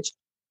message,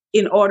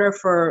 in order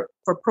for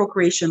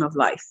procreation of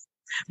life.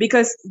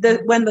 Because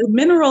when the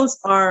minerals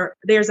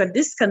there's a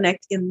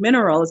disconnect in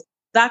minerals,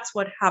 that's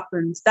what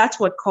happens. That's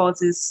what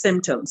causes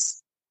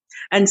symptoms.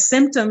 And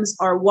symptoms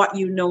are what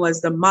you know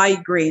as the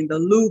migraine, the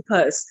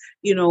lupus,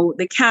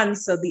 the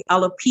cancer, the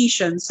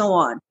alopecia, and so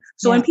on.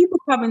 So when people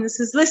come in and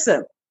says,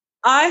 listen,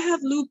 I have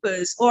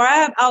lupus or I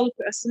have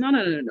alopecia, I say,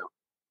 no.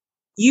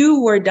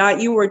 You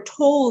were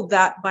told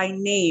that by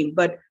name,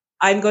 but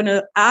I'm going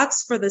to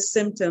ask for the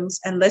symptoms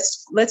and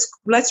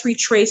let's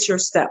retrace your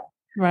step.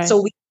 Right.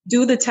 So we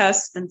do the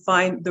test and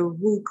find the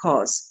root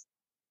cause.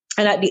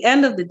 And at the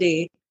end of the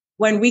day,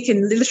 when we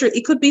can literally,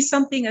 it could be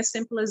something as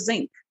simple as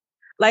zinc.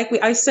 Like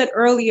I said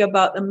earlier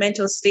about the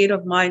mental state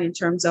of mind in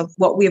terms of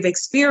what we have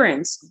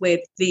experienced with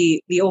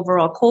the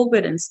overall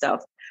COVID and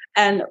stuff.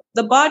 And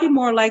the body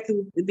more likely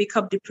will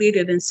become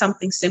depleted in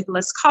something simple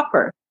as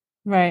copper.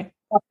 Right.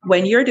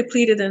 When you're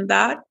depleted in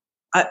that,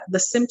 the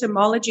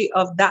symptomology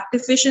of that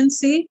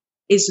deficiency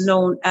is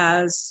known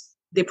as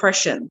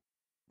depression,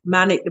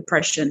 manic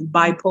depression,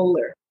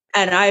 bipolar.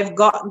 And I've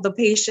gotten the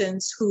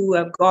patients who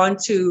have gone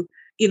to,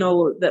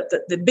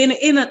 they've been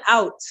in and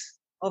out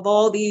of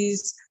all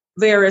these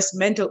various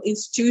mental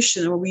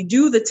institutions where we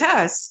do the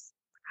test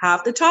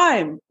half the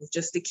time.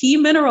 Just the key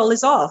mineral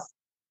is off.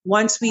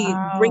 Once we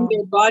bring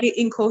their body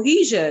in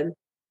cohesion,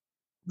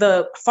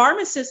 the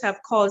pharmacists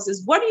have calls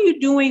us, what are you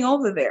doing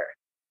over there?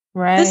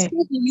 Right. This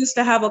person used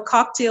to have a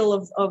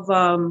cocktail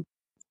of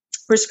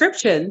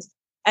prescriptions,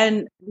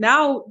 and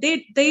now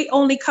they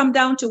only come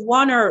down to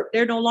one, or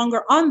they're no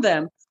longer on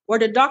them. Or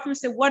the doctor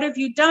said, what have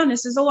you done? It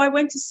says, I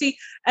went to see,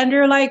 and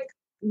they're like,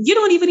 you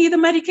don't even need the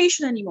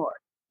medication anymore.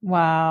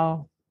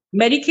 Wow.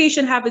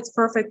 Medication have its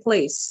perfect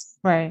place.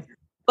 Right.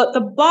 But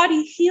the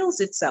body heals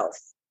itself.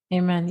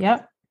 Amen.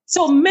 Yep.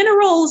 So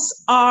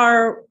minerals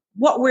are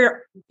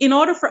in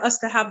order for us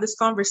to have this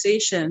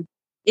conversation,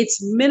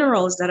 it's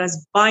minerals that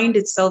has bind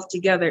itself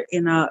together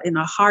in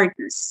a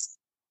hardness.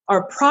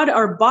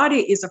 Our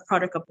body is a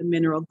product of the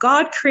mineral.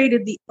 God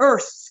created the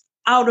earth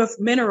out of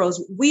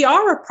minerals. We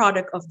are a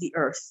product of the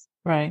earth.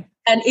 Right.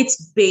 And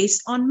it's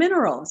based on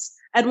minerals.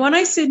 And when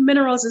I say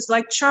minerals, it's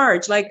like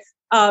charge. Like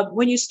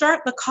when you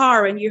start the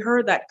car and you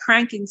heard that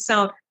cranking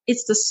sound,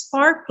 it's the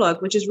spark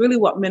plug, which is really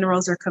what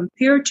minerals are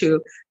compared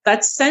to,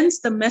 that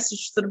sends the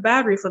message to the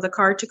battery for the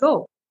car to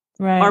go.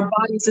 Right. Our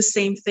body's the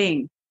same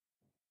thing.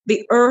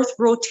 The earth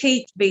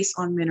rotates based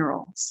on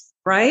minerals,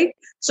 right?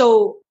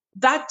 So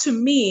that to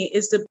me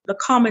is the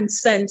common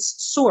sense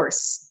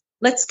source.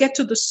 Let's get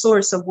to the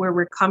source of where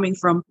we're coming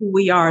from, who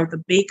we are,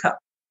 the makeup.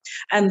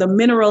 And the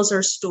minerals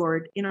are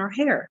stored in our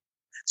hair.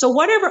 So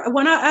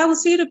when I will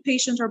say to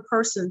patient or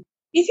person,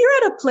 if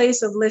you're at a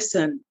place of,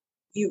 listen,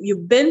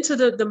 you've been to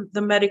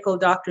the medical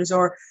doctors,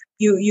 or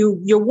you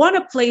want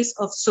a place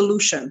of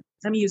solution.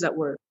 Let me use that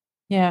word.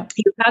 Yeah.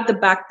 You've had the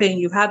back pain,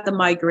 you've had the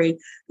migraine,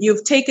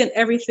 you've taken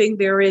everything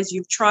there is,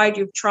 you've tried,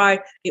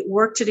 it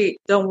worked today,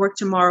 don't work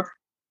tomorrow.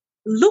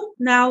 Look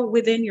now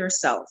within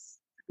yourself.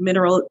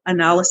 Mineral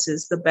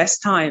analysis, the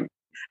best time.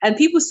 And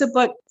people say,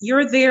 but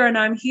you're there and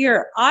I'm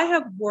here. I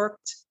have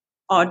worked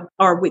on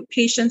or with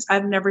patients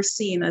I've never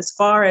seen, as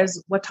far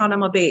as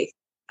Wattanama Bay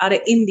out of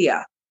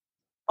India.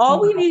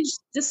 All we need is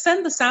just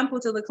send the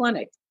sample to the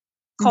clinic,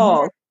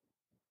 call,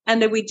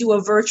 and then we do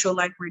a virtual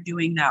like we're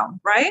doing now,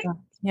 right?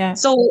 Yeah.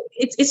 So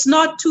it's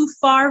not too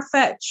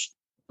far-fetched,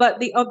 but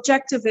the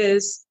objective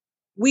is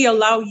we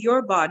allow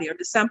your body, or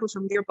the samples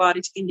from your body,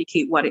 to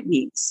indicate what it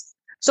needs.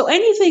 So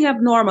anything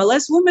abnormal,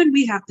 as women,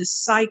 we have this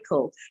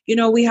cycle.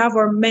 We have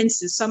our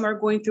menses. Some are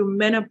going through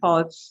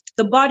menopause.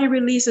 The body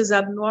releases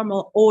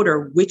abnormal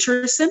odor, which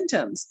are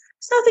symptoms.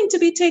 It's nothing to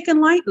be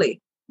taken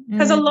lightly,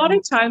 because a lot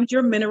of times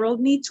your mineral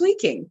need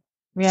tweaking.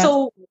 Yeah.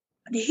 So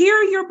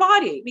hear your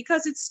body,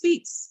 because it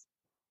speaks.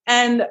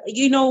 And,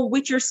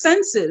 with your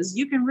senses,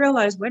 you can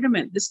realize, wait a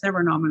minute, this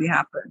never normally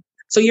happened.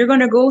 So you're going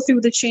to go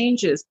through the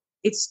changes.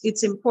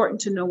 It's important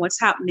to know what's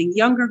happening.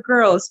 Younger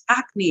girls,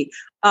 acne,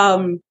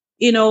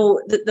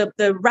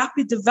 the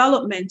rapid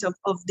development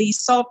of these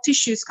soft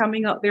tissues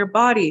coming out their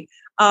body,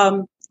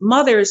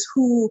 mothers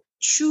who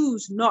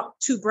choose not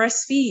to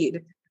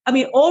breastfeed. I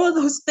mean, all of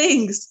those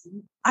things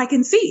I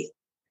can see.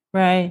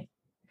 Right.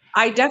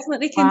 I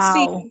definitely can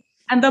see.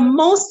 And the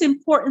most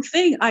important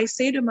thing I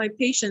say to my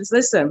patients,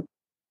 listen,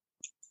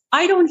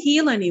 I don't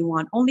heal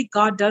anyone. Only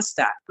God does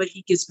that, but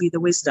he gives me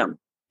the wisdom.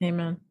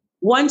 Amen.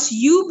 Once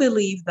you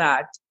believe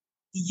that,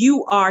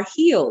 you are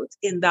healed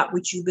in that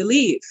which you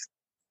believe.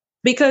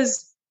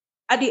 Because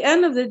at the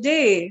end of the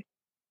day,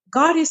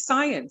 God is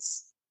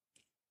science.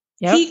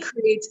 Yep. He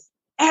creates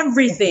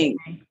everything,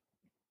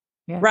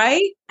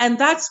 right? And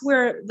that's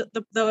where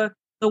the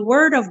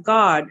word of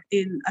God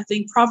in, I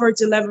think,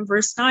 Proverbs 11,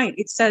 verse 9,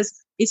 it says,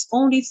 it's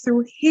only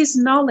through his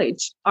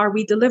knowledge are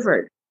we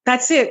delivered.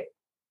 That's it.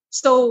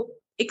 So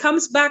it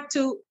comes back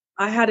to,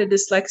 I had a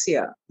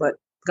dyslexia, but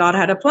God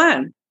had a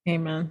plan.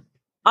 Amen.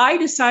 I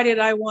decided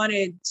I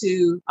wanted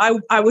to,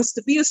 I was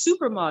to be a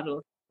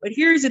supermodel, but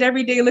here's it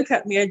every day. Look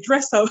at me. I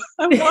dress up.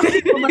 I'm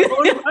walking on my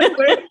own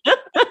runway.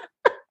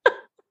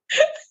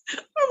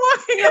 I'm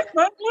walking on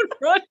my own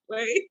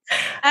runway.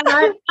 And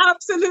I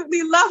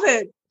absolutely love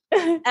it.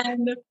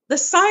 And the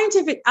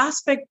scientific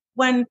aspect,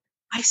 when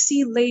I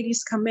see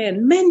ladies come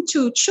in, men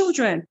too,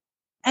 children,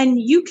 and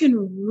you can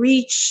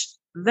reach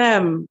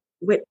them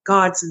with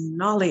God's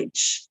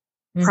knowledge.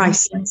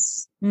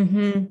 Priceless.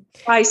 Mm-hmm.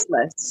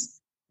 Priceless.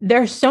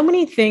 There's so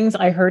many things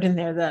I heard in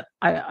there that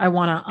I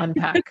want to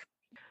unpack.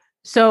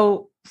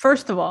 So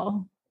first of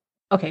all,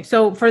 okay,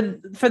 so for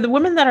the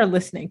women that are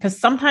listening, because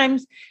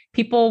sometimes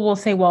people will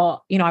say,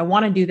 well, I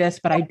want to do this,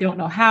 but I don't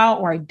know how,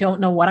 or I don't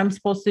know what I'm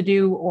supposed to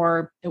do,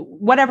 or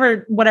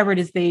whatever it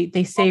is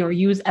they say or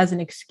use as an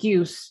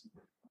excuse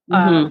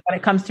when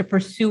it comes to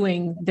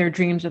pursuing their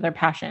dreams or their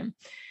passion.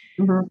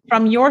 Mm-hmm.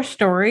 From your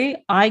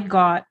story,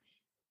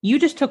 you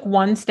just took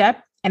one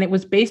step, and it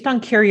was based on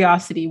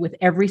curiosity with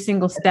every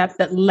single step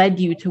that led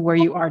you to where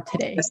you are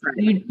today.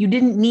 Right. You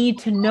didn't need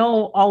to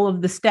know all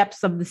of the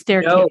steps of the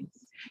staircase. No.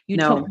 You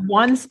took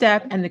one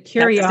step, and the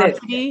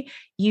curiosity,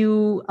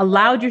 you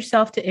allowed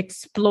yourself to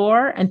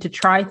explore and to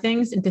try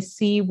things and to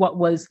see what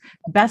was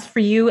best for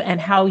you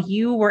and how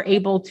you were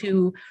able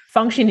to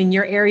function in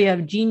your area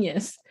of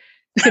genius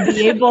to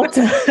be able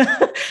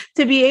to,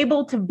 to be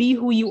able to be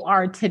who you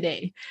are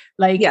today.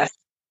 Like, yes.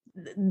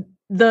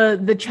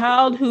 The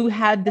child who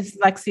had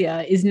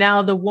dyslexia is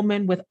now the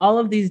woman with all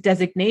of these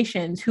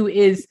designations who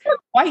is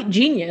quite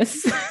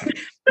genius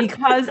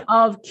because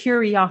of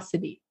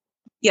curiosity.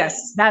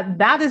 Yes.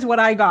 That is what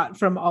I got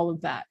from all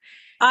of that.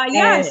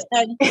 Yes.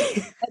 And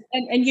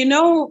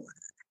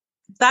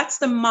that's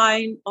the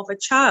mind of a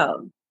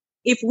child.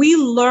 If we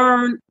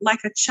learn like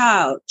a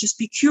child, just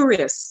be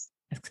curious.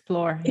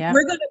 Explore. Yeah. If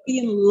we're going to be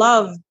in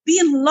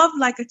love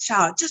like a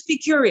child. Just be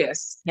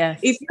curious. Yes.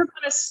 If you're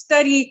going to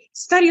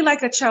study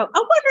like a child, I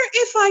wonder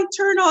if I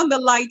turn on the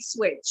light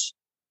switch.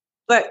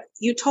 But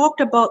you talked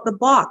about the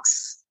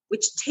box,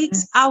 which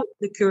takes out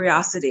the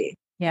curiosity.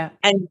 Yeah.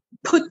 And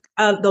put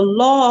the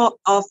law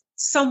of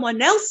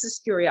someone else's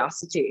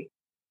curiosity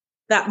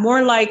that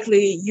more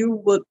likely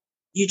you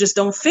just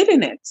don't fit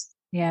in it.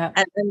 Yeah.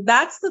 And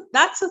that's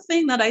the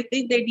thing that I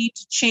think they need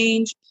to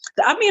change.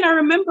 I mean, I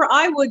remember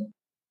I would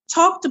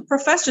talk to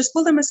professors,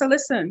 pull them and say,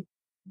 listen,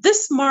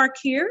 this mark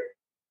here,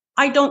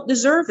 I don't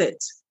deserve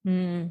it.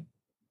 And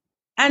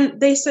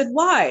they said,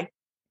 why?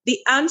 The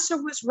answer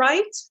was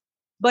right,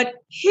 but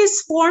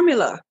his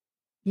formula.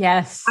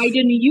 Yes. I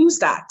didn't use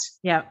that.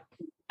 Yeah.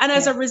 And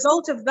as a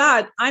result of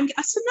that, I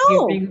said,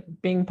 no. You're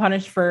being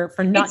punished for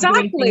not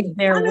doing things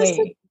their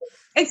way.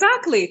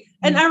 Exactly.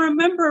 And I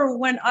remember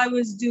when I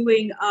was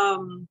doing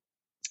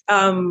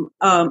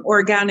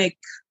organic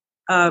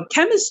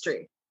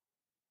chemistry,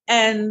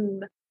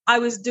 and I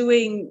was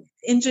doing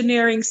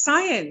engineering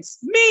science,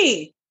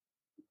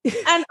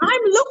 and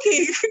I'm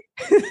looking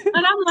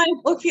and I'm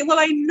like, okay, well,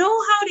 I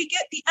know how to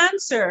get the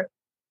answer,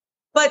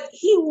 but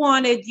he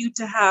wanted you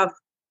to have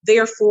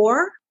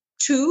therefore,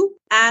 to,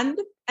 and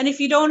if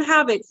you don't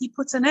have it, he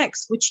puts an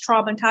X, which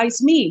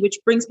traumatized me, which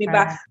brings me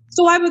back.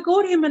 So I would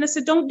go to him and I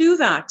said, don't do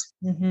that.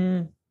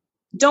 Mm-hmm.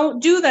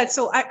 Don't do that.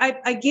 So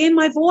I gained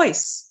my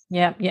voice.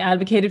 Yeah. You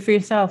advocated for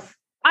yourself.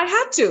 I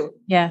had to.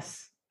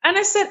 Yes. And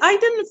I said, I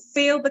didn't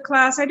fail the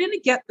class. I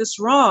didn't get this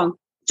wrong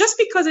just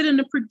because I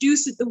didn't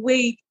produce it the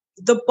way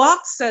the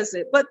box says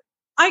it. But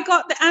I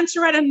got the answer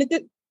right. And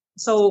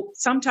so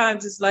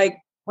sometimes it's like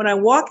when I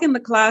walk in the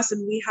class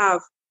and we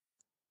have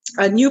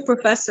a new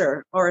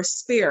professor or a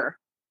sphere,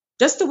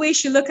 just the way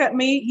she look at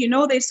me,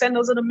 they send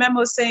those little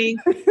memos saying,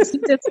 "See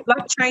this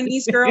black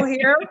Chinese girl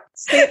here?"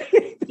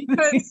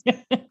 Because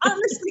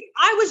honestly,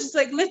 I was just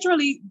like,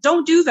 literally,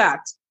 don't do that.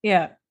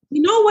 Yeah.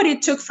 You know what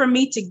it took for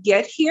me to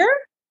get here?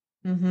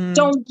 Mm-hmm.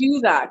 Don't do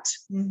that.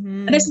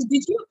 Mm-hmm. And I said,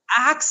 did you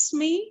ask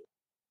me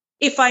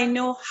if I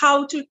know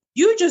how to?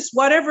 You just,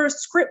 whatever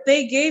script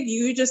they gave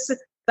you, you just said,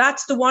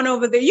 that's the one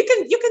over there. You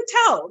can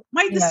tell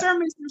my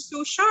discernments are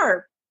so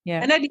sharp.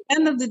 Yeah. And at the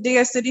end of the day,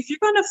 I said, if you're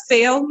going to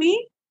fail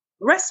me,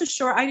 rest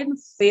assured, I didn't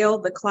fail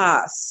the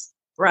class,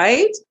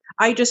 right?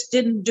 I just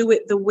didn't do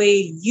it the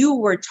way you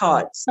were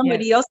taught,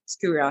 somebody else's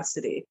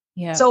curiosity.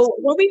 Yeah. So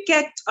when we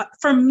get,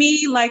 for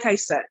me, like I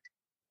said,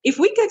 if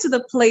we get to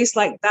the place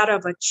like that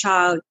of a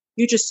child,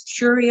 you're just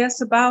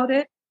curious about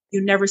it,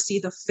 you never see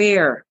the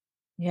fear.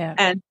 Yeah.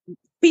 And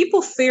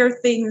people fear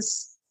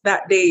things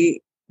that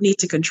they need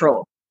to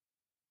control.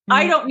 Mm-hmm.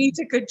 I don't need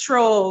to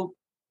control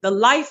the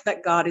life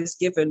that God has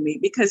given me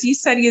because he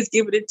said he has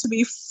given it to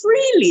me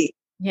freely.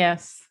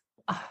 Yes.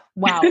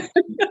 Wow.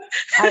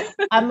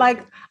 I'm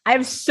like, I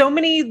have so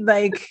many,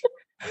 like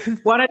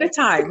one at a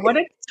time.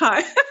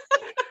 I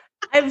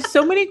have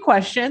so many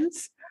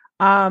questions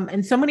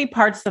and so many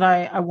parts that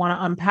I want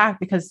to unpack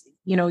because,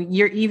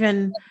 you're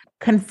even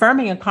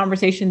confirming a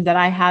conversation that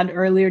I had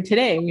earlier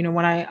today.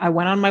 When I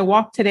went on my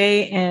walk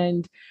today,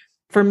 and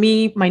for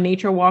me, my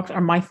nature walks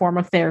are my form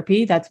of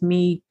therapy. That's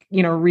me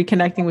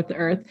reconnecting with the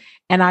earth.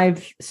 And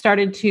I've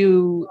started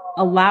to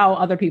allow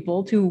other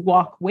people to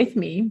walk with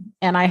me.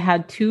 And I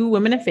had 2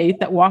 women of faith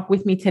that walk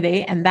with me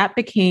today. And that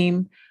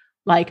became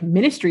like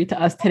ministry to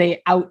us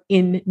today out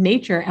in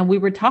nature. And we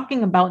were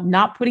talking about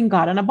not putting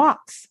God in a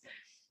box.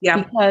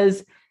 Yeah.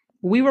 Because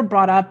we were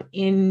brought up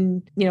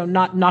in,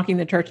 not knocking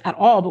the church at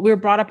all, but we were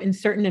brought up in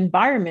certain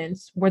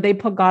environments where they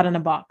put God in a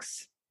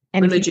box.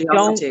 And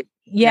religiosity.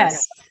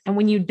 Yes. And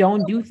when you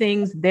don't do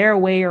things their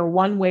way or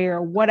one way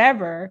or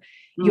whatever,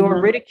 you're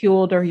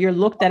ridiculed or you're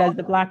looked at as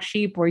the black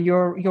sheep or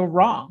you're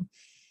wrong.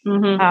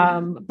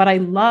 But I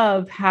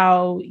love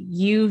how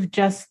you've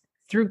just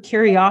through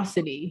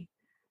curiosity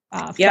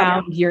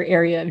found your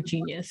area of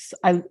genius.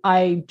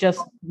 I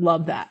just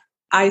love that.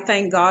 I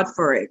thank God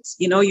for it.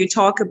 You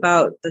talk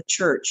about the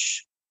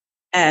church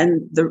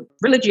and the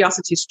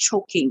religiosity is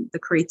choking the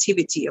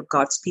creativity of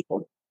God's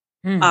people.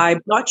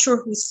 I'm not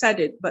sure who said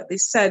it, but they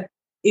said,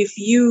 if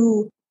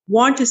you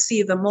want to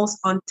see the most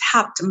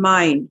untapped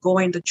mind, go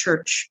into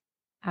church.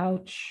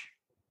 Ouch.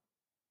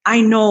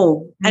 I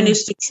know. And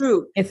it's the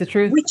truth. It's the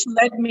truth. Which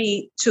led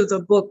me to the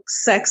book,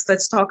 Sex.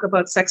 Let's talk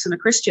about sex in a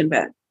Christian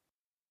bed.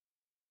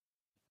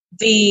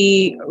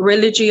 The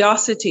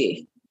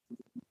religiosity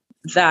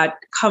that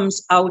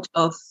comes out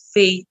of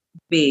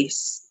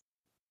faith-based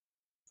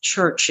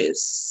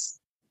churches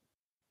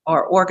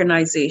or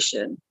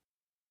organization.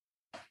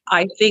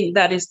 I think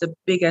that is the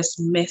biggest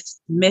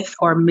myth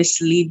or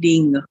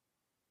misleading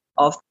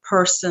of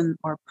person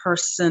or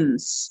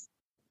persons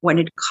when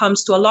it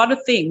comes to a lot of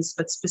things,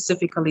 but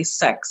specifically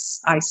sex.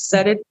 I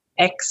said it,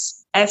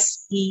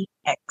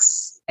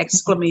 sex,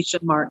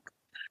 exclamation mark.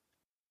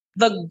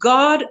 The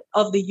God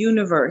of the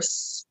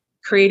universe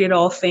created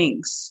all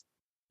things,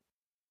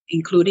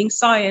 including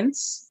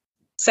science.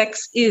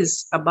 Sex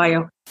is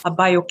a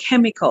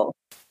biochemical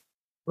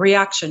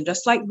reaction,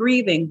 just like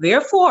breathing.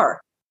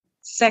 Therefore,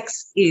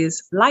 sex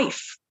is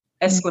life,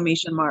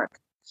 exclamation mark.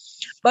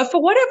 But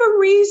for whatever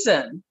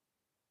reason,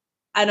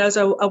 and as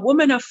a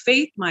woman of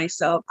faith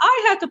myself,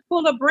 I had to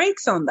pull the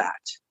brakes on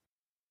that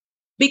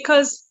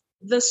because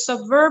the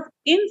suburb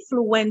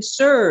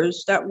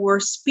influencers that were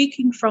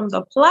speaking from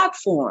the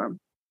platform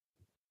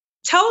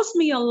tells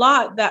me a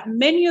lot that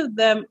many of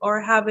them are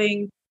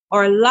having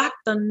or lack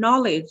the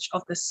knowledge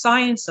of the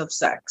science of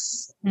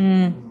sex.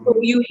 So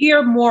you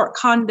hear more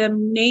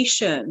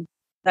condemnation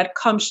that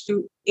comes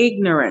through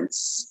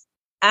ignorance.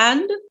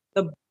 And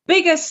the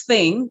biggest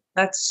thing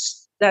that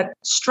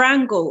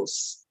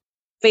strangles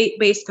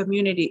faith-based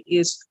community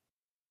is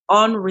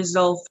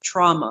unresolved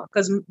trauma.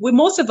 Because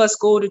most of us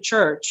go to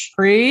church.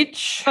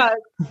 Preach. But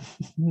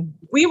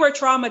we were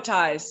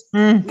traumatized.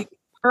 We were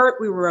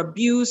hurt, we were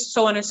abused,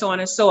 so on and so on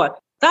and so on.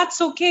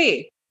 That's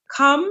okay.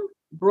 Come,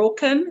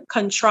 broken,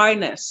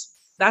 contrineness.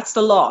 That's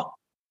the law.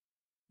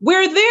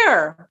 We're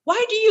there.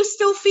 Why do you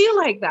still feel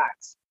like that?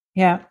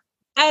 Yeah.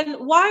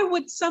 And why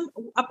would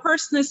a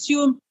person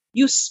assume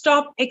you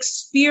stop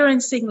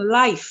experiencing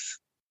life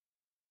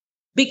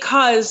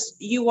because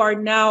you are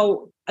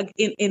now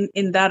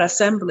in that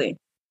assembly?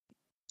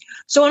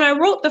 So when I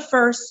wrote the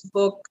first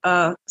book,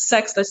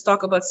 Sex, let's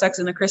talk about sex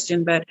in a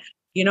Christian bed,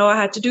 I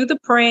had to do the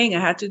praying.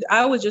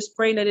 I was just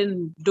praying that it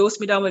didn't dose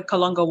me down with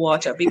Kalunga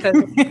water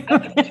because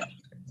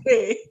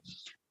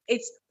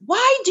it's,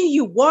 why do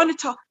you want to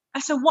talk? I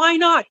said, why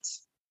not?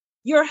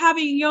 You're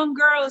having young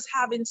girls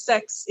having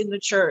sex in the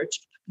church,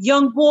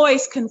 young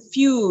boys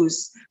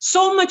confused.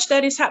 So much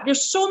that is happening.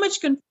 There's so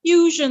much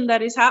confusion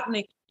that is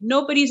happening.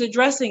 Nobody's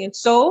addressing it.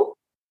 So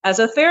as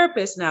a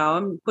therapist now,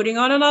 I'm putting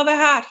on another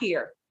hat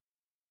here.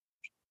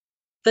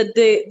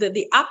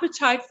 The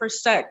appetite for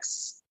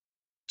sex,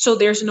 so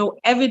there's no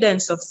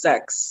evidence of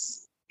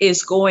sex,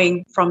 is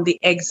going from the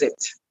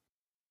exit,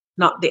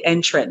 not the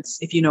entrance,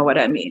 if you know what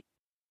I mean.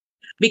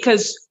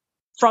 Because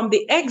from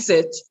the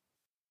exit,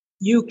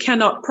 you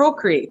cannot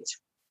procreate.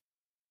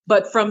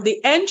 But from the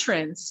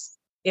entrance,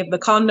 if the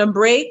condom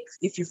breaks,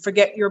 if you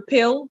forget your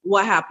pill,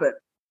 what happened?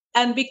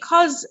 And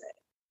because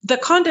the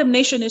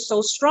condemnation is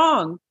so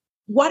strong,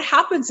 what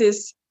happens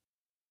is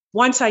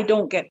once I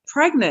don't get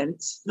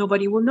pregnant,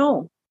 nobody will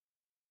know.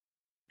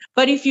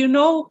 But if you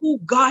know who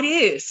God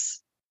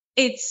is,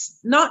 it's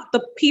not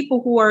the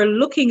people who are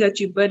looking at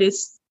you, but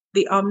it's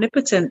the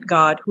omnipotent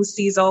God who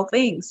sees all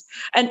things.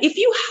 And if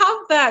you have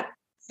that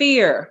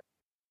fear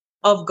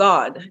of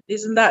God,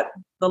 isn't that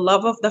the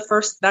love of the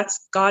first?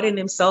 That's God in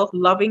himself,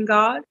 loving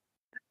God.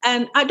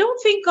 And I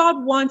don't think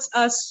God wants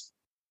us,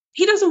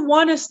 he doesn't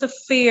want us to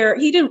fear.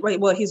 He didn't write,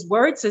 well, his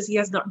word says he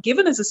has not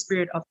given us a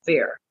spirit of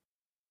fear.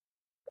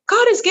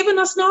 God has given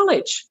us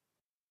knowledge.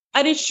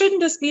 And it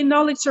shouldn't just be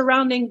knowledge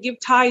surrounding give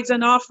tithes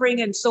and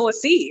offering and sow a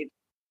seed.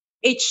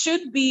 It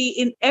should be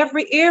in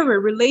every area,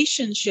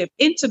 relationship,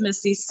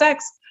 intimacy,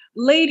 sex.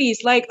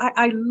 Ladies, like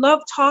I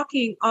love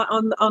talking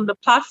on the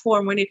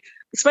platform when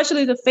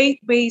especially the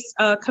faith-based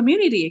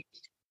community.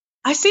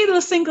 I say to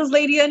the singles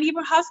lady and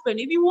even husband,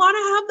 if you want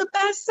to have the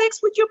best sex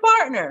with your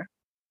partner,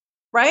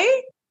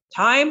 right?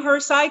 Time her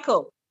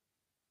cycle.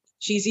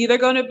 She's either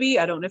going to be,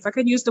 I don't know if I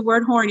can use the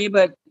word horny,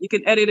 but you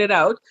can edit it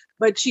out.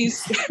 But she's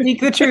speak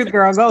the truth,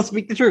 girl. Go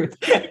speak the truth.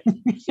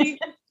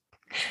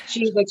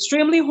 She's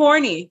extremely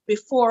horny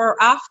before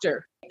or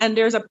after. And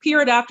there's a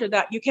period after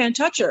that you can't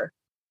touch her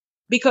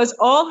because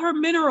all her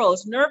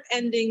minerals, nerve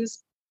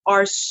endings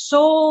are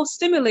so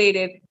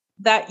stimulated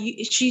that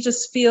she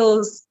just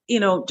feels,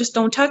 just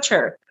don't touch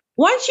her.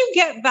 Once you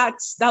get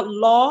that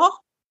law,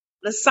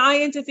 the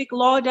scientific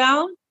law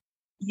down,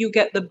 you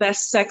get the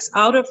best sex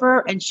out of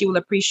her and she will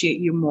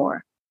appreciate you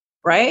more,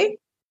 right?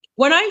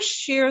 When I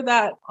share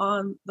that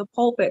on the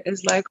pulpit,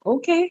 it's like,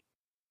 okay,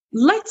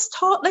 let's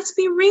talk, let's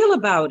be real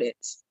about it.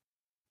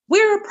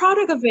 We're a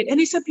product of it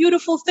and it's a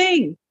beautiful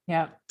thing.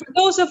 Yeah. For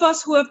those of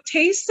us who have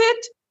tasted,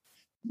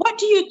 what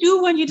do you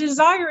do when you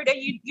desire it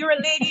and you're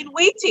a lady in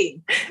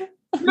waiting?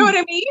 You know what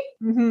I mean?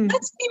 Mm-hmm.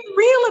 Let's be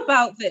real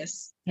about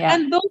this. Yeah.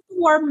 And those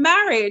who are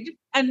married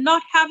and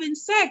not having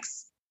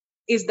sex,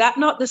 is that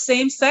not the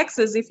same sex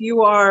as if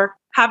you are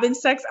having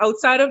sex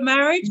outside of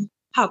marriage?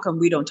 How come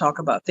we don't talk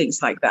about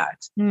things like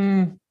that?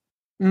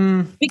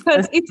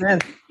 Because it's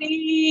the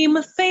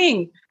same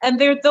thing. And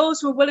there are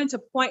those who are willing to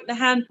point the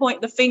hand,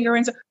 point the finger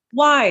and say,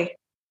 why?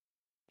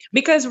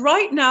 Because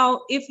right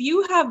now, if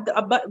you have,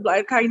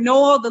 like I know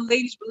all the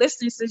ladies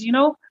listening says,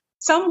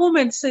 some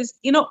woman says,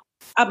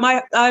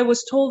 I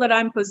was told that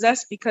I'm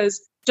possessed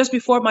because just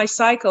before my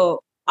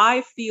cycle,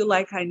 I feel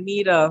like I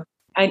need a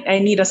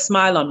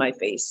smile on my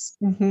face.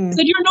 Mm-hmm. I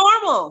said, you're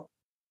normal.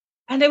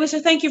 And they would say,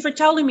 thank you for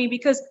telling me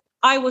because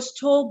I was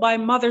told by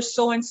mother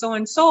so-and-so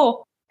and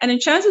so. And then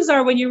chances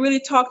are when you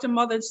really talk to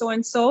mother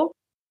so-and-so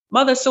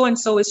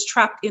is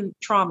trapped in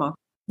trauma.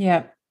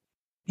 Yeah.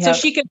 So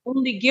she can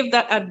only give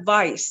that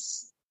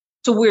advice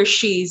to where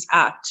she's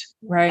at.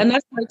 Right. And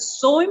that's why it's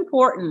so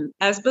important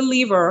as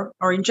believer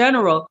or in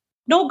general,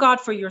 know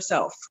God for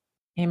yourself.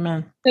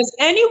 Amen. Because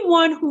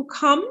anyone who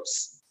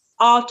comes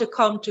ought to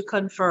come to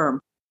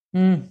confirm.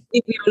 If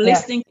you're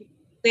listening to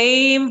the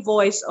same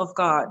voice of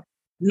God,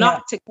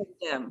 not to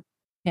condemn.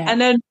 Yeah. And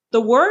then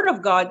the word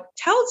of God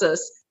tells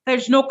us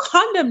there's no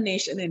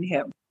condemnation in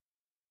him.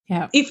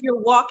 Yeah. If you're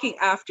walking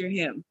after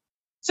him.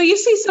 So you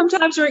see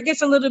sometimes where it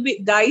gets a little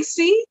bit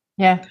dicey.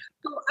 Yeah.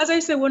 So as I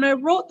said, when I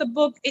wrote the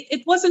book,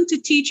 it wasn't to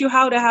teach you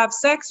how to have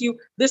sex,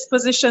 this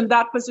position,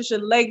 that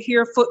position, leg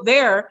here, foot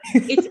there.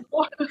 It's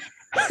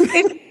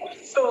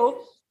also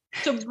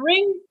to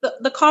bring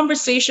the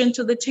conversation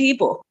to the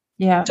table.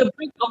 Yeah. To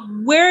bring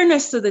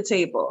awareness to the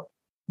table.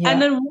 Yeah.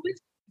 And then once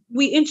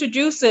we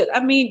introduce it, I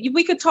mean,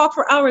 we could talk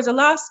for hours. The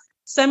last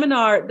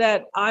seminar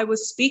that I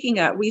was speaking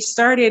at, we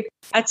started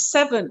at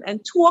 7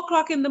 and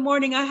 2:00 in the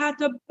morning. I had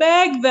to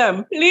beg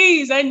them,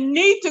 please, I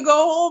need to go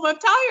home. I'm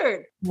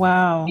tired.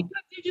 Wow.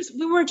 Because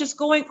we were just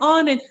going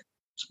on. And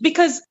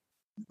because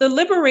the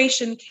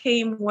liberation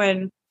came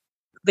when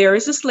there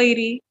is this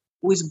lady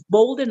who is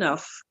bold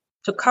enough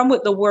to come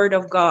with the word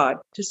of God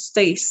to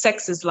say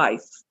sex is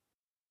life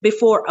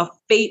before a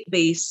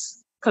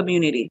faith-based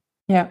community.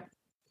 Yeah.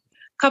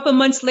 A couple of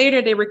months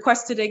later, they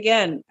requested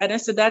again. And I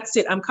said, that's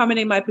it. I'm coming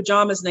in my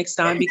pajamas next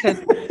time because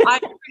I'm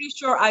pretty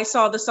sure I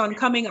saw the sun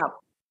coming up.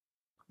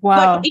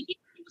 Wow.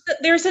 But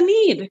there's a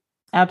need.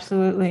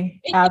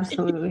 Absolutely.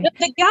 Absolutely.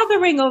 The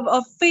gathering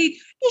of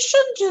faith, it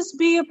shouldn't just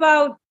be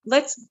about,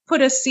 let's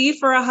put a seed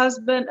for a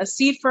husband, a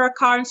seed for a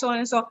car, and so on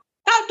and so on.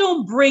 That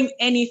don't bring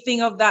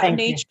anything of that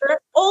nature.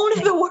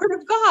 Only the word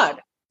of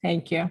God.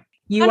 Thank you.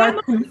 You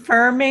are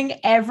confirming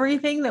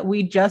everything that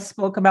we just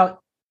spoke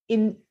about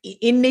in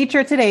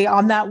nature today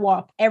on that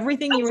walk.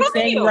 Everything you were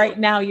saying right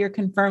now, you're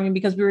confirming,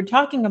 because we were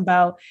talking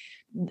about,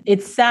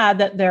 it's sad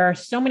that there are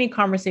so many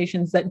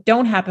conversations that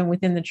don't happen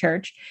within the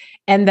church,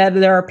 and that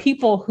there are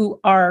people who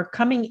are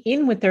coming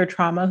in with their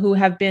trauma, who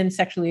have been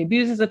sexually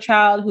abused as a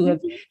child, who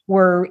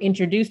were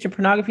introduced to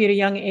pornography at a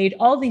young age,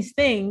 all these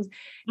things.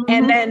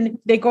 And then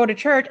they go to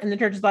church and the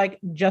church is like,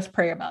 just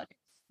pray about it.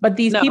 But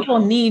these people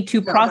need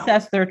to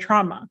process their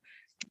trauma.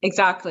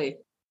 Exactly.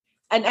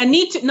 And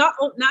need to not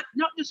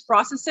just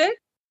process it,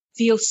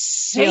 feel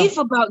safe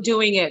about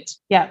doing it.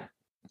 Yeah.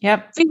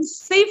 Yep. Feel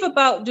safe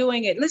about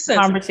doing it. Listen.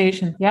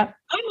 Conversation. Yeah.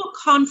 I'm a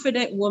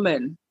confident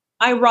woman.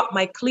 I rock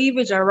my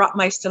cleavage. I rock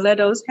my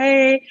stilettos.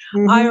 Hey,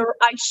 I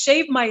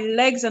shave my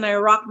legs and I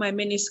rock my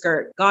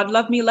miniskirt. God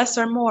love me less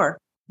or more.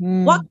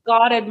 What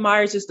God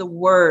admires is the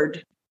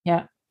word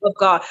of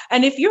God.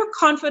 And if you're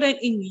confident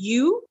in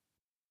you,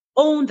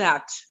 own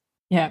that.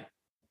 Yeah.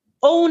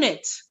 Own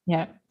it.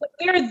 Yeah. But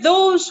there are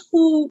those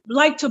who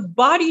like to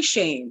body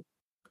shame.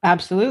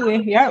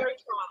 Absolutely. Yeah.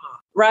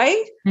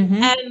 Right.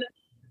 And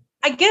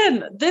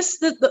again,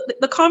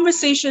 the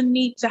conversation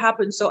needs to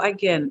happen. So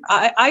again,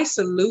 I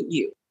salute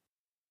you.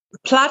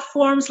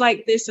 Platforms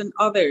like this and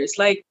others,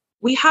 like,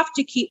 we have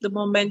to keep the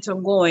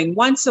momentum going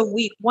once a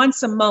week,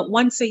 once a month,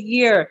 once a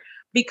year,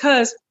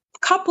 because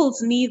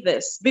couples need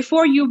this.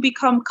 Before you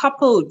become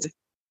coupled,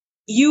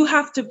 you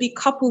have to be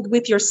coupled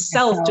with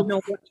yourself to know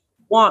what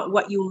you want,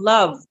 what you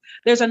love.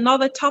 There's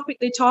another topic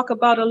they talk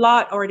about a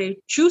lot, or they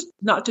choose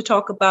not to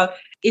talk about,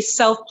 is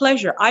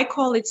self-pleasure. I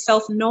call it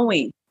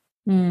self-knowing.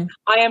 I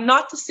am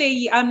not to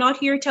say, I'm not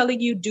here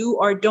telling you do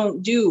or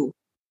don't do.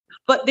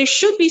 But there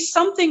should be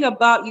something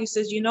about you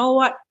says, you know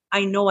what?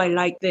 I know I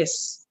like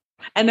this.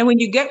 And then when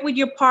you get with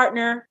your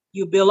partner,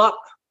 you build up.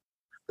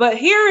 But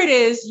here it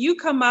is, you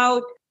come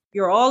out,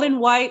 you're all in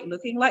white,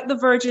 looking like the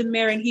Virgin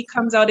Mary, and he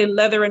comes out in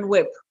leather and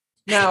whip.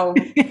 Now,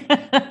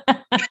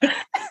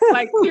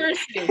 like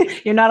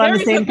seriously, you're not on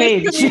the same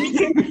page.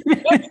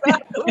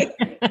 Exactly.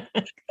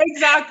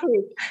 Exactly.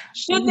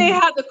 Should they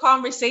have the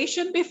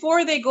conversation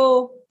before they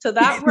go to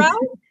that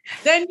route?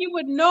 Then you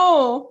would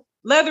know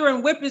leather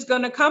and whip is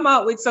going to come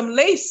out with some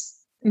lace.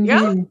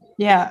 Yeah.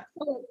 Yeah.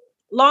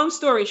 Long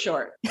story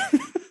short.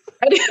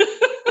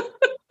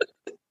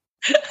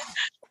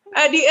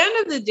 At the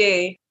end of the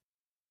day,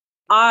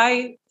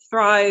 I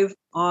thrive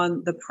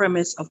on the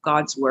premise of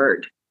God's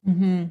word.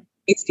 Mm-hmm.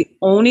 It's the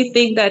only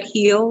thing that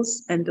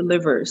heals and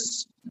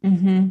delivers.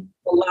 Mm-hmm.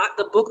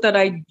 The book that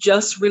I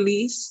just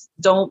released,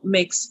 Don't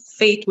Mix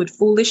Faith with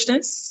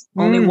Foolishness,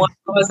 only one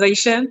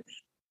causation.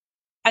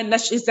 And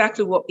that's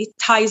exactly what it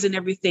ties in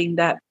everything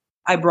that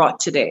I brought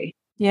today.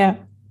 Yeah.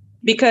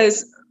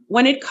 Because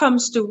when it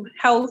comes to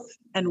health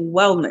and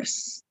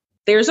wellness,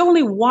 there's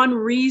only one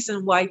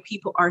reason why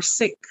people are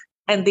sick.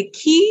 And the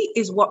key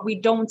is what we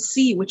don't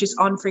see, which is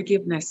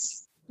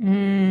unforgiveness.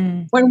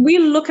 When we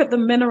look at the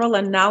mineral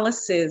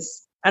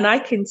analysis and I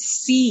can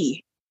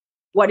see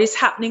what is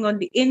happening on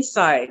the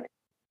inside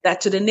that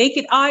to the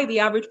naked eye, the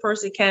average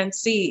person can't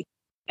see.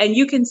 And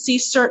you can see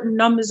certain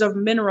numbers of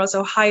minerals,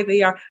 how high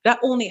they are. That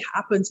only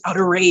happens out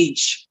of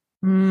rage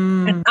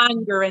and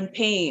anger and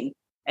pain.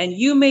 And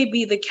you may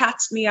be the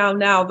cat's meow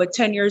now, but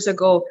 10 years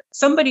ago,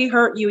 somebody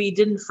hurt you. You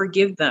didn't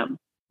forgive them.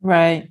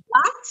 Right.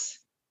 That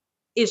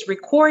is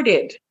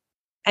recorded.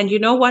 And you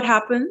know what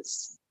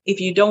happens? If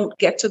you don't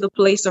get to the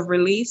place of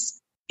release,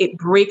 it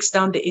breaks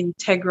down the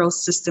integral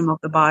system of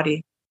the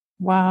body.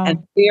 Wow.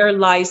 And there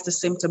lies the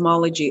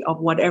symptomology of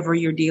whatever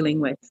you're dealing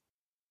with.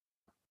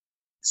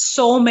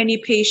 So many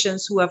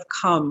patients who have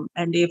come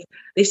and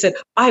they said,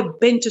 I've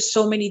been to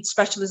so many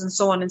specialists and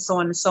so on and so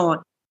on and so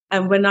on.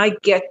 And when I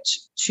get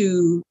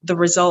to the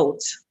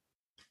result,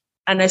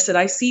 and I said,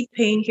 I see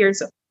pain here.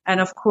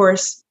 And of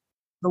course,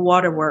 the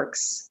water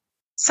works.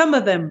 Some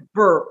of them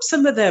burp,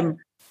 some of them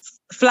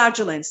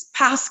flagellants,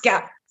 pass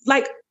gas,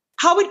 like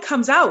how it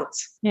comes out.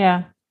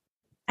 Yeah.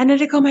 And then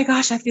they go, oh my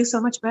gosh, I feel so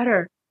much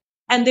better.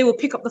 And they will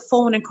pick up the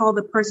phone and call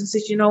the person and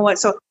say, you know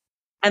what?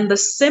 And the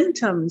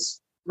symptoms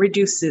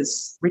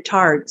reduces,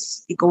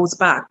 retards, it goes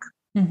back.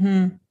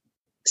 Mm-hmm.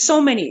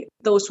 So many,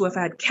 those who have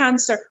had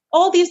cancer,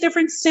 all these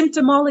different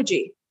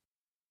symptomology.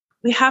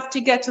 We have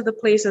to get to the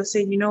place of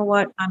saying, you know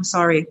what? I'm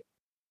sorry.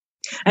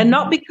 And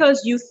not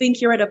because you think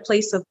you're at a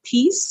place of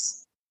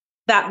peace,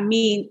 that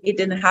mean it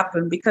didn't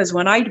happen. Because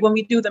when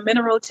we do the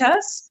mineral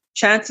test,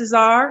 chances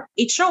are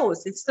it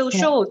still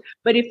shows.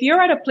 But if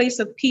you're at a place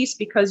of peace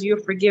because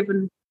you're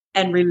forgiven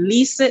and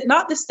release it,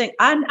 not this thing,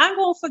 I'm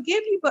going to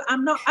forgive you, but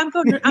I'm not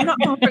going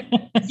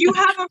to, you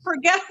haven't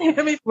forgotten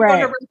him if you're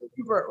going to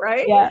remember,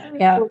 right? Yeah.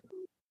 Yeah. So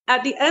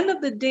at the end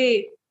of the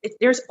day,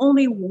 there's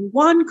only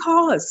one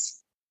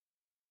cause,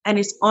 and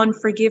it's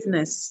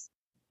unforgiveness.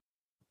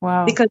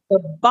 Wow. Because the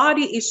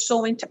body is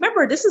so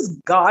remember, this is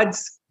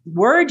God's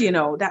word,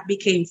 that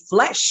became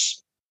flesh.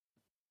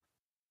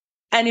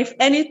 And if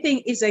anything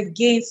is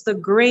against the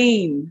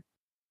grain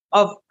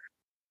of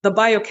the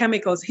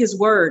biochemicals, his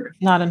word.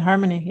 Not in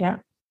harmony. Yeah.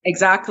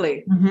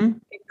 Exactly. Mm-hmm.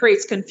 It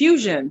creates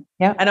confusion.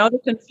 Yeah. And all the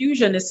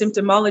confusion is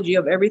symptomology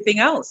of everything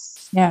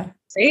else. Yeah.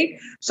 See?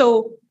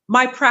 So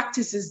my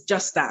practice is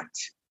just that.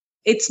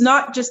 It's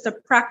not just a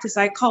practice.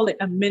 I call it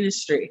a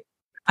ministry.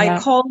 Yeah. I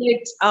call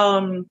it,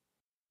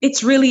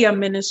 it's really a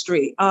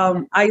ministry.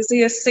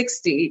 Isaiah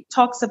 60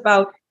 talks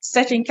about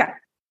setting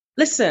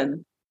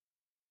Listen,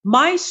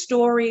 my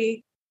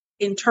story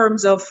in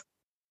terms of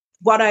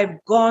what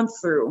I've gone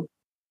through,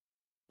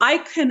 I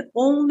can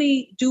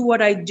only do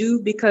what I do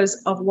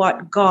because of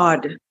what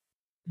God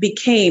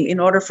became in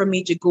order for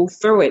me to go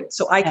through it.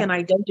 So I can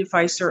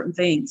identify certain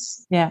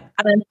things. Yeah.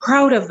 And I'm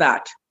proud of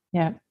that.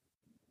 Yeah.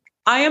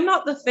 I am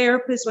not the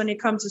therapist when it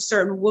comes to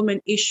certain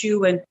woman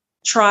issue and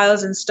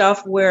trials and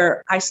stuff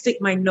where I stick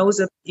my nose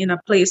up in a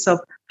place of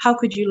how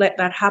could you let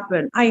that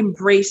happen? I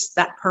embrace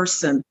that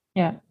person.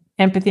 Yeah.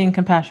 Empathy and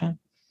compassion.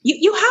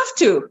 You have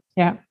to.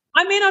 Yeah.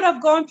 I may not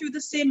have gone through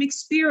the same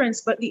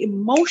experience, but the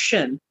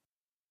emotion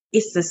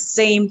is the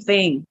same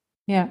thing.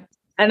 Yeah.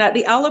 And at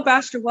the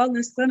Alabaster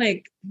Wellness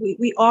Clinic,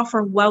 we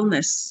offer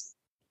wellness.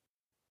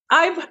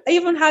 I've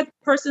even had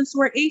persons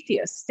who are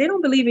atheists. They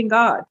don't believe in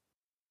God.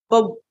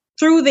 But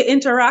through the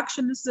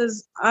interaction, this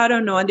is, I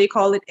don't know, and they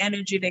call it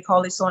energy, they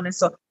call it so on and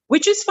so,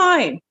 which is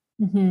fine.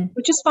 Mm-hmm.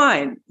 Which is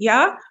fine.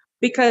 Yeah.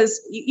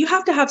 Because you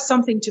have to have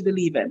something to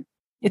believe in.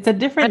 It's a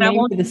different name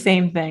for the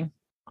same thing.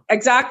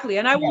 Exactly.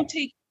 And I won't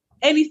take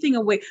anything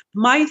away.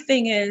 My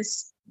thing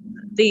is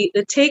the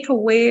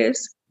takeaway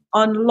is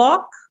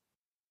unlock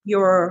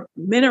your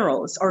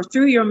minerals, or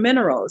through your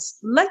minerals,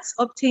 let's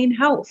obtain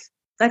health.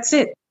 That's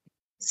it.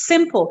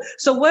 Simple.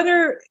 So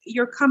whether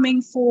you're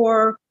coming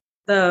for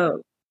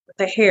the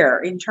hair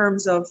in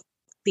terms of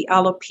the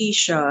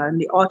alopecia and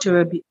the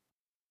autoimmune,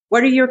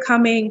 whether you're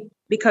coming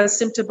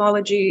because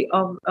symptomology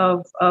of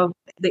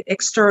the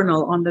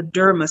external, on the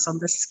dermis, on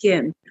the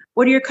skin,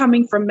 whether you're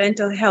coming from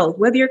mental health,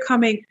 whether you're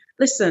coming,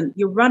 listen,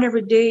 you run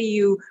every day,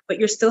 but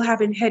you're still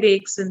having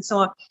headaches and so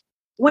on.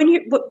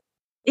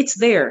 It's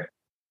there.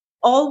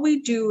 All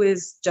we do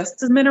is just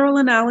the mineral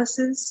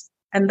analysis,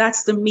 and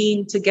that's the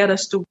mean to get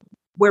us to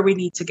where we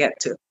need to get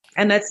to.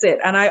 And that's it.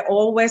 And I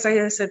always, like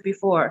I said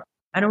before,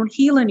 I don't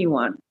heal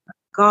anyone.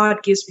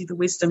 God gives me the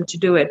wisdom to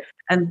do it.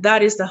 And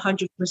that is the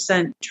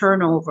 100%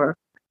 turnover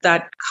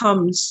that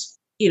comes,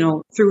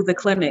 through the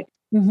clinic.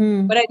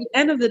 Mm-hmm. But at the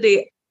end of the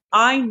day,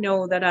 I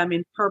know that I'm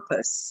in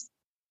purpose.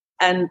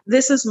 And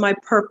this is my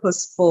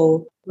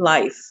purposeful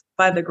life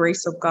by the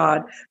grace of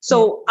God.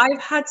 So I've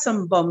had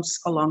some bumps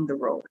along the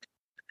road.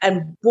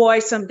 And boy,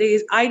 some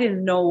days I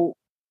didn't know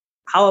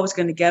how I was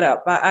going to get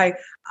up.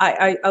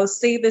 I'll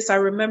say this. I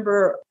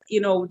remember,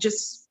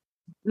 just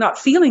not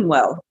feeling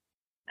well.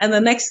 And the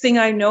next thing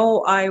I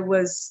know, I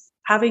was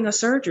having a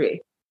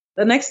surgery.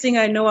 The next thing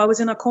I know, I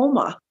was in a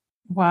coma.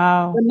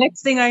 Wow. The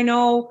next thing I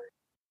know,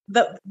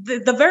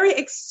 the very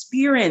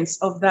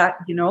experience of that,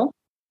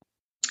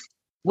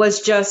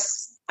 was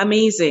just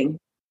amazing.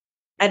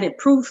 And it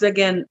proved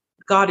again,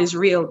 God is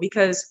real,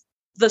 because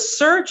the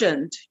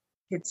surgeon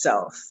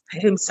himself,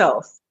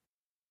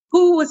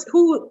 who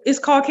is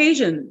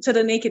Caucasian to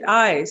the naked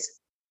eyes,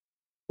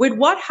 with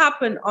what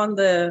happened on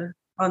the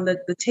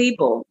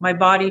table, my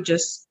body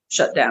just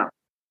shut down.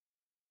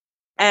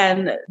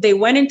 And they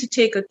went in to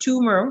take a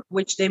tumor,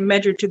 which they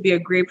measured to be a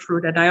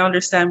grapefruit. And I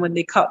understand when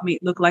they cut me,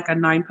 it looked like a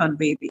 9-pound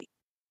baby.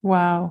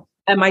 Wow.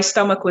 And my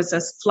stomach was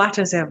as flat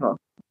as ever.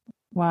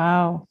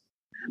 Wow.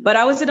 But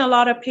I was in a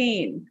lot of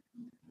pain.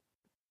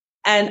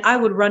 And I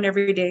would run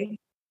every day.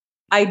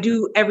 I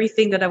do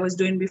everything that I was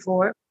doing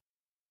before.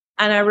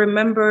 And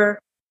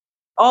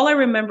all I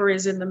remember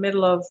is in the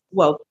middle of,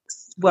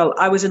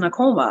 I was in a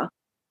coma.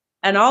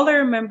 And all I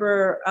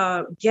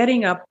remember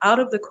getting up out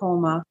of the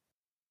coma,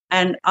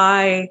 and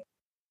I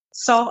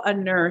saw a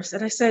nurse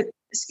and I said,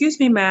 "Excuse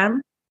me,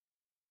 ma'am,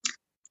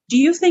 do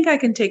you think I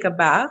can take a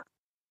bath?"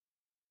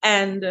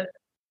 And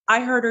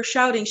I heard her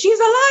shouting, "She's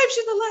alive,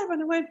 she's alive."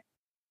 And I went,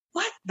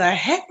 "What the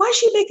heck? Why is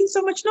she making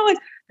so much noise?"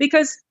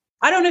 Because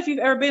I don't know if you've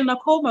ever been in a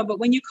coma, but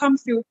when you come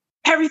through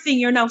everything,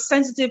 you're now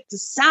sensitive to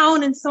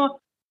sound and so on.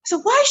 So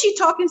why is she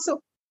talking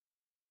so?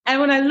 And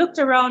when I looked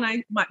around,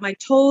 my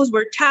toes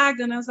were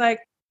tagged, and I was like,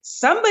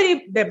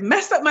 they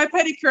messed up my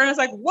pedicure. And I was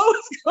like,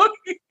 what's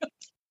going on?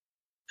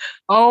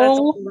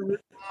 Oh,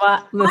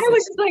 I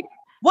was just like,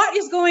 what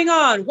is going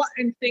on?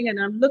 And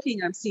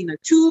I'm seeing a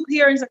tube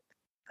here. And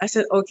I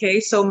said, okay.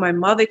 So my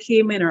mother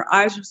came in, her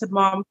eyes said,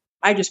 "Mom,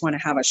 I just want to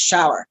have a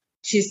shower."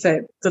 She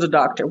said to the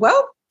doctor,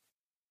 "Well,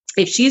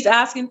 if she's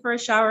asking for a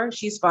shower,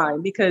 she's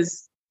fine,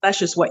 because that's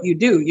just what you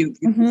do.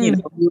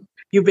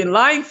 You've been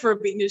lying for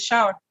being in the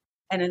shower."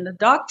 And then the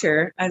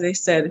doctor, as I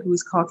said,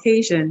 who's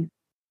Caucasian,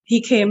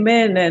 he came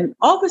in, and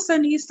all of a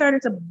sudden he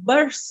started to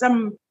burst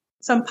some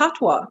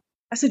patois.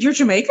 I said, "You're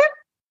Jamaican?"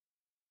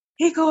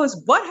 He goes,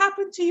 "What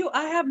happened to you?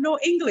 I have no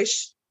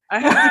English. I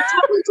have to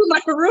talk to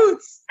my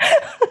roots."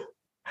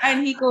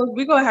 And he goes,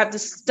 "We're going to have to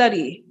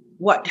study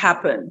what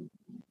happened."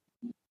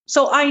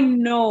 So I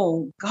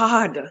know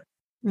God,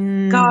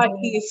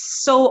 he is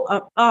so,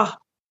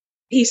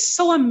 he's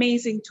so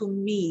amazing to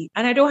me.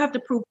 And I don't have to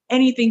prove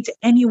anything to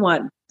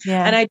anyone.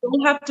 Yeah. And I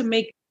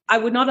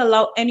would not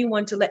allow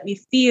anyone to let me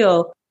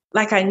feel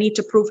like I need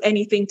to prove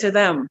anything to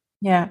them.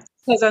 Yeah.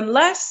 Because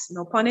unless,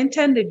 no pun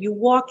intended, you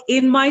walk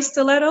in my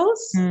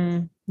stilettos,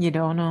 you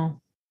don't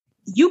know.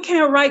 You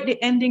can't write the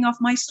ending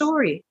of my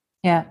story.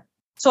 Yeah.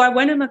 So I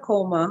went in a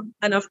coma,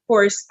 and of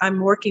course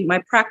I'm working,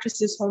 my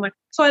practice is home.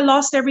 So I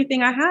lost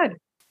everything I had.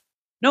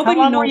 Nobody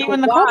How long knows were you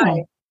in the why.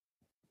 coma?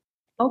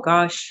 Oh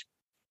gosh.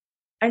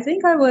 I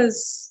think my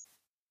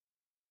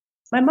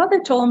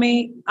mother told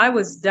me I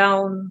was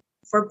down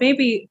for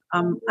maybe,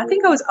 I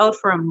think I was out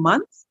for a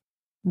month.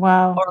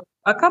 Wow. Or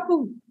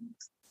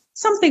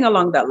something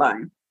along that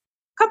line.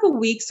 A couple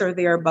weeks or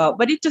thereabout,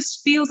 but it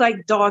just feels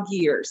like dog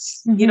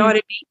years. Mm-hmm. You know what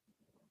I mean?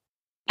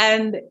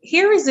 And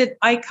here is it,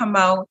 I come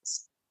out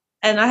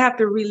and I have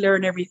to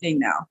relearn everything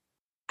now.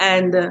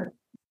 And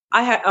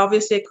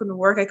obviously I couldn't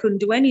work, I couldn't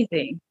do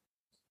anything.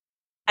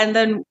 And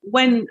then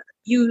when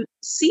you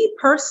see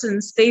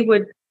persons, they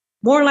would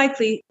more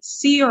likely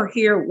see or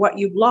hear what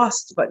you've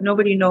lost, but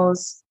nobody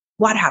knows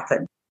what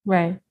happened.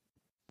 Right.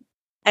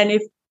 And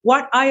if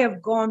what I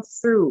have gone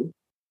through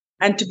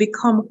and to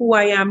become who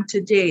I am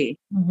today,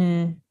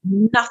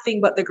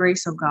 nothing but the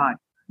grace of God.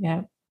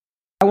 Yeah.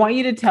 I want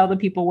you to tell the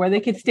people where they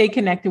could stay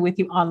connected with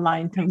you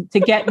online to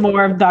get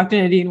more of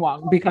Dr. Nadine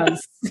Wong,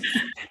 because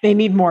they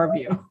need more of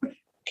you.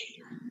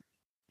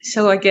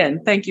 So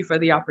again, thank you for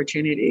the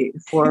opportunity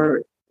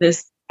for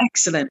this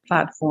excellent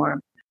platform.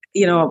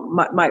 You know,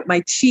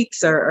 my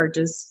cheeks are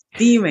just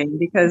beaming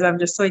because I'm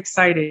just so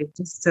excited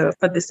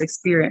for this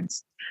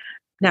experience.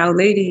 Now,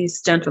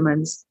 ladies,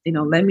 gentlemen,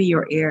 lend me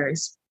your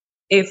ears.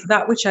 If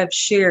that which I've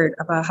shared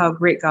about how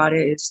great God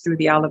is through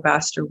the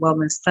Alabaster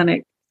Wellness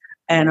Clinic,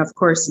 and of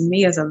course,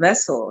 me as a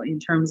vessel in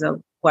terms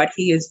of what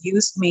he has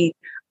used me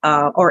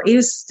or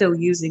is still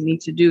using me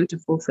to do to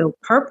fulfill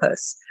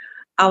purpose.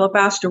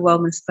 Alabaster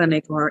Wellness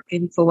Clinic, or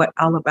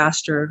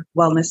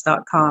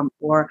info@alabasterwellness.com,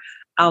 or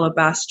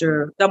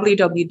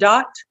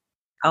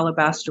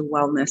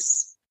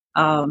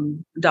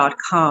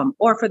www.alabasterwellness.com.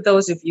 Or for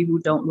those of you who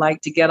don't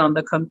like to get on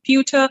the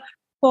computer,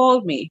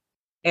 call me.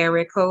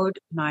 Area code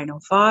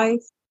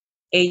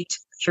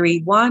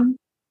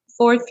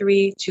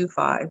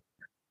 905-831-4325.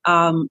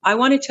 I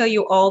want to tell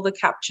you all the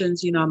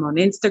captions, I'm on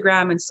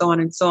Instagram and so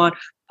on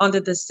under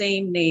the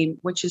same name,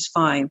 which is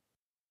fine.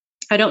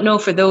 I don't know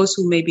for those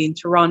who may be in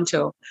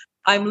Toronto.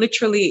 I'm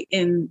literally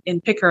in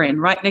Pickering,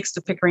 right next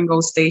to Pickering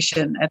Gold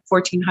Station at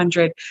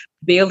 1400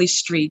 Bailey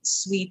Street,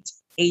 Suite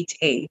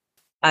 8A.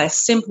 As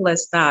simple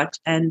as that.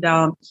 And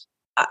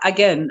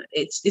again,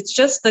 it's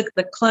just the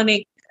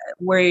clinic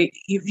where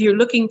if you're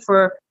looking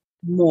for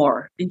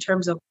more in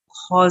terms of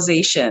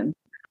causation,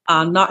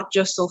 not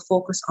just so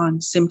focused on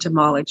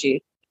symptomology.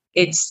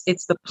 It's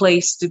the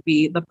place to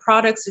be. The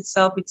products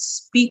itself, it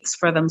speaks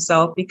for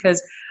themselves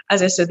because,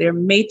 as I said, they're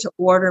made to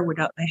order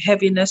without the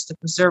heaviness, the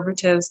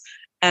preservatives,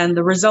 and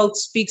the result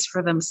speaks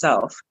for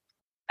themselves.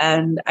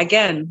 And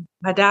again,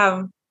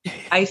 Madame,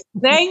 I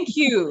thank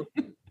you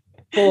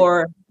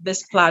for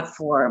this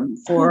platform,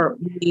 for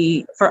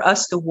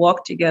us to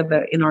walk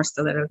together in our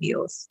stiletto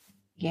heels.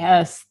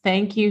 Yes,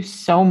 thank you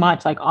so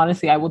much. Like,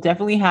 honestly, I will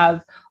definitely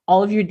have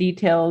all of your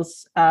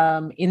details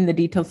in the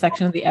details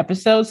section of the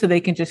episode so they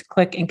can just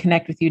click and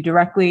connect with you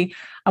directly.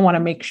 I want to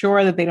make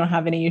sure that they don't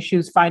have any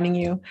issues finding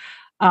you.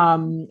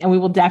 And we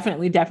will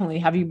definitely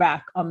have you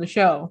back on the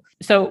show.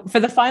 So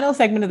for the final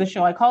segment of the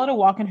show, I call it a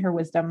walk in her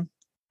wisdom.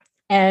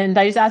 And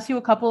I just ask you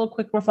a couple of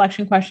quick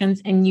reflection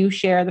questions and you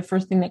share the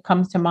first thing that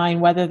comes to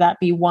mind, whether that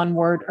be one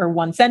word or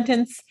one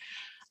sentence.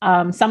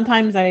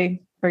 Sometimes I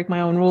break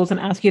my own rules and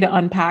ask you to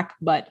unpack,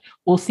 but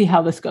we'll see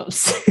how this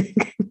goes.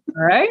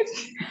 All right.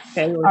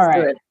 Okay, let's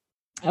do it.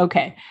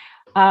 Okay.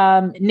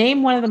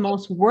 Name one of the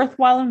most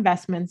worthwhile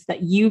investments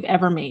that you've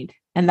ever made.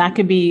 And that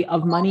could be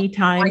of money,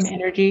 time,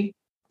 energy.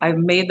 I've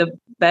made the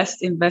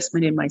best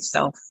investment in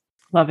myself.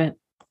 Love it.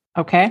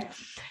 Okay.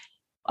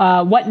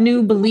 What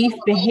new belief,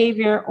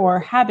 behavior, or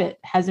habit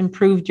has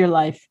improved your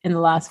life in the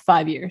last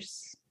 5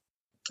 years?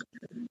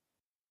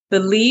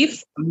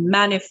 Belief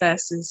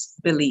manifests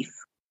belief.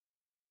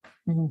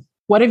 Mm-hmm.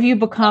 What have you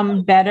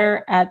become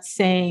better at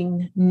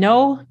saying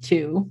no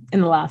to in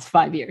the last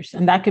 5 years?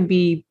 And that could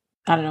be,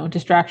 I don't know,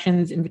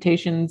 distractions,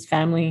 invitations,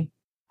 family.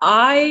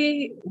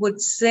 I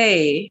would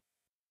say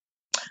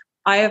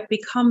I have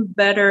become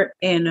better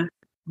in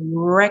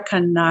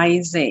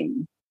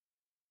recognizing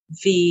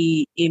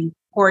the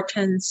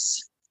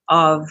importance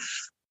of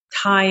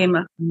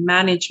time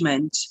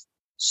management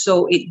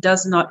so it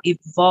does not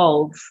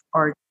evolve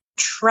or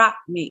trap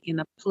me in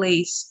a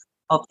place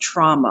of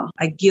trauma,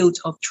 a guilt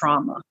of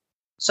trauma.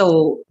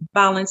 So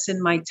balancing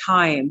my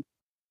time,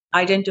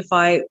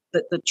 identify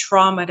the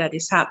trauma that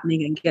is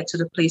happening and get to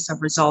the place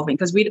of resolving,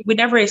 because we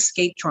never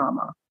escape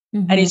trauma.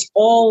 Mm-hmm. And it's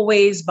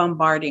always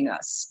bombarding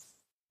us.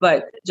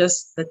 But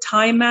just the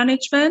time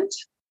management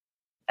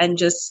and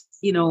just,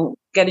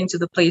 getting to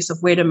the place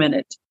of, wait a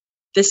minute,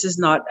 this is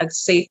not a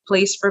safe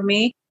place for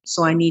me.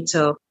 So I need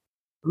to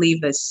leave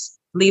this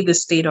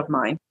state of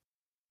mind.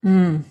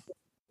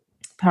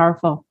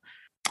 Powerful.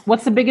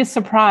 What's the biggest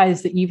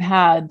surprise that you've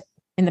had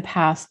in the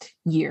past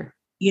year?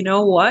 You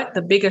know what?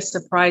 The biggest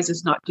surprise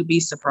is not to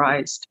be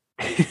surprised.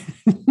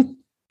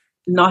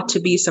 Not to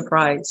be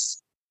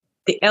surprised.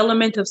 The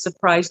element of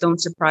surprise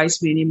don't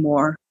surprise me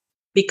anymore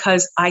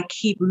because I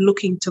keep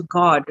looking to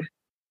God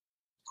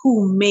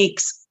who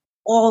makes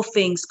all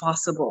things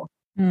possible.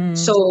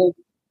 So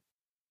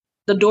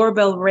the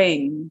doorbell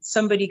rang,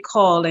 somebody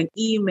called, an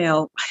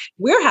email.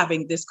 We're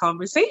having this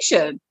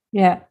conversation.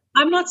 Yeah.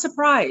 I'm not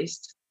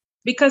surprised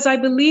because I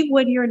believe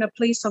when you're in a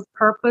place of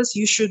purpose,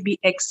 you should be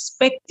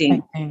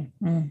expecting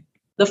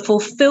the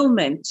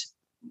fulfillment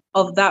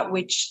of that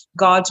which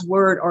God's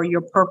word or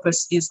your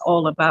purpose is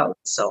all about.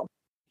 So,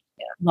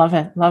 yeah. Love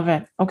it. Love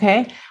it.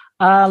 Okay.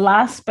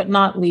 Last but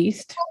not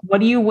least, what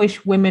do you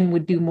wish women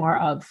would do more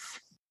of?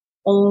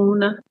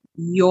 Own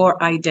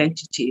your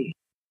identity.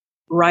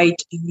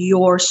 Write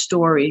your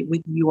story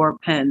with your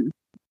pen.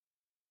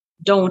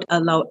 Don't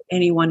allow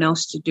anyone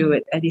else to do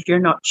it. And if you're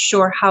not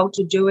sure how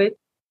to do it,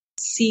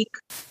 seek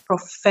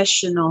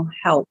professional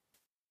help,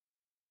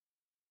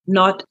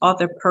 not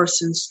other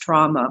person's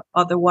trauma.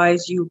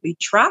 Otherwise, you'll be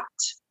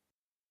trapped.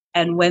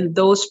 And when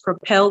those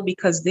propel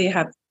because they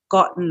have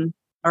gotten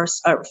or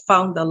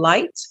found the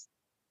light,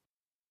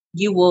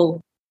 you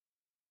will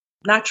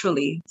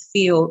naturally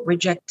feel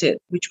rejected,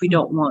 which we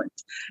don't want.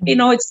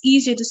 It's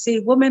easier to say,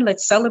 women,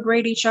 let's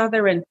celebrate each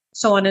other and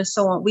so on and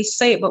so on. We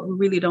say it, but we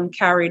really don't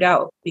carry it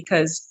out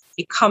because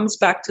it comes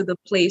back to the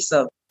place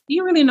of, do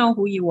you really know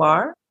who you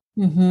are?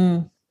 Mm-hmm.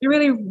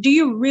 Do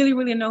you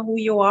really know who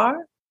you are?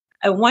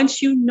 And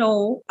once you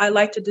know, I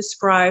like to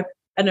describe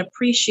and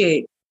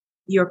appreciate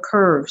your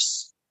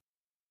curves,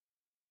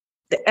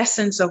 the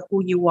essence of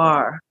who you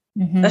are.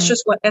 Mm-hmm. That's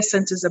just what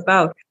essence is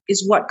about,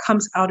 is what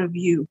comes out of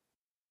you.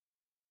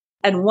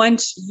 And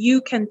once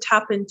you can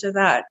tap into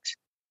that,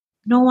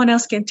 no one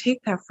else can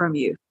take that from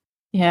you.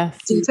 Yes.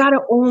 So you got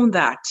to own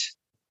that.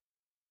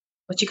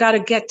 But you got to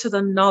get to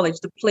the knowledge,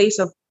 the place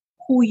of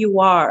who you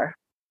are.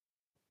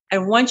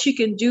 And once you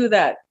can do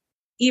that,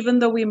 even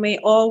though we may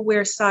all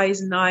wear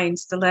size 9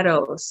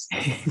 stilettos,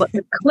 but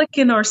the click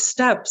in our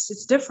steps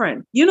is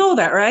different. You know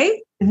that, right?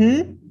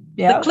 Mm-hmm.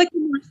 Yeah. The click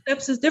in our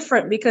steps is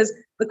different because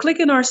the click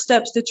in our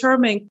steps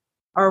determine,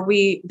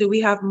 do we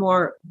have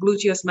more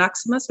gluteus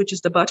maximus, which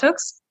is the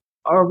buttocks?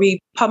 Are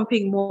we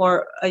pumping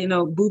more,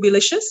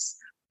 boobylicious?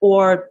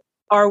 Or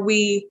are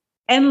we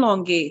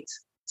elongate?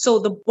 So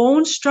the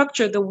bone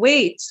structure, the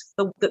weight,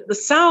 the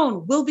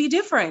sound will be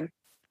different.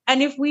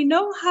 And if we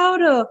know how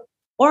to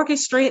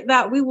orchestrate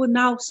that, we would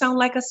now sound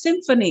like a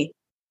symphony.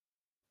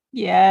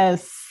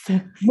 Yes.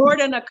 More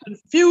than a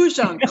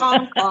confusion. You know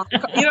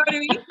what I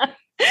mean?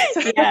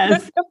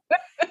 Yes.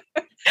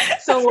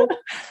 So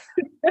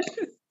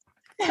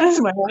that's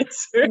my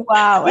answer.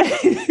 Wow.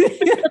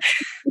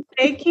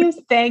 Thank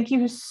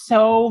you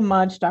so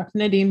much, Dr.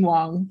 Nadine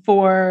Wong,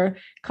 for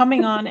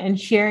coming on and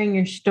sharing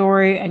your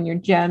story and your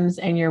gems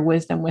and your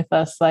wisdom with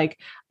us. Like,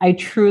 I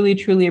truly,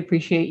 truly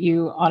appreciate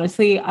you.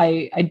 Honestly,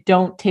 I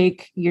don't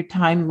take your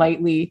time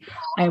lightly.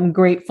 I'm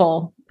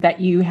grateful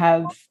that you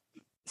have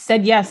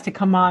said yes to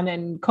come on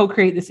and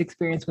co-create this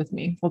experience with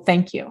me. Well,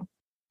 thank you.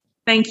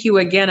 Thank you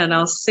again. And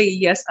I'll say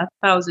yes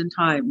 1,000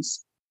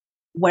 times.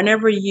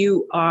 Whenever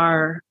you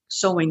are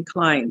so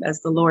inclined,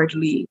 as the Lord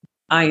lead,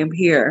 I am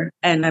here.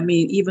 And I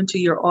mean, even to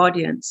your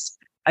audience,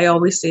 I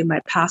always say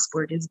my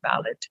passport is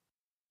valid.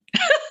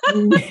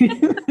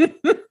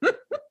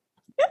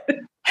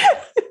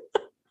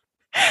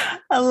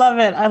 I love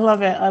it. I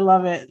love it. I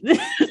love it.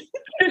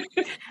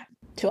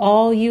 To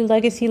all you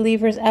legacy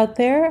leavers out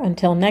there,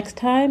 until next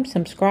time,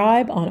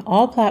 subscribe on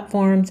all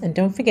platforms and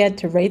don't forget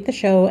to rate the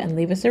show and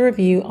leave us a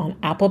review on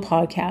Apple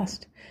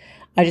Podcast.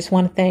 I just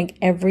want to thank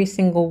every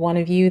single one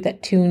of you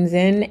that tunes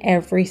in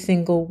every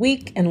single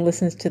week and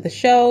listens to the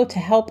show to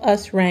help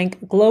us rank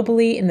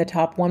globally in the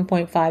top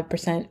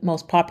 1.5%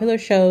 most popular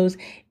shows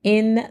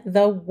in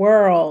the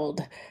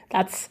world.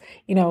 That's,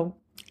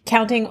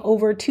 counting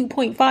over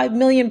 2.5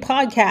 million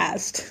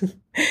podcasts.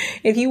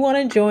 If you want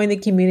to join the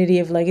community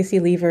of legacy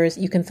leavers,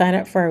 you can sign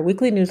up for our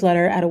weekly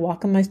newsletter at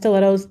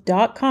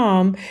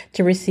awalkinmystilettos.com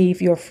to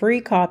receive your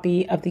free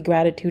copy of the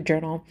Gratitude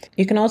Journal.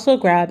 You can also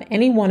grab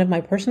any one of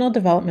my personal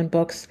development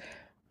books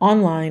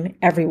online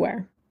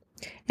everywhere.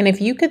 And if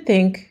you could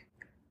think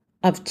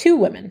of 2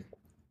 women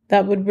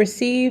that would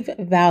receive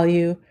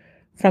value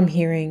from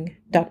hearing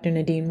Dr.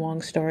 Nadine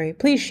Wong's story,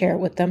 please share it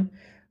with them.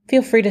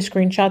 Feel free to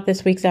screenshot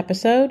this week's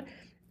episode,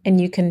 and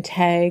you can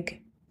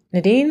tag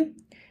Nadine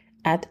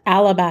at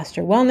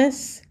Alabaster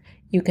Wellness.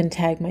 You can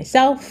tag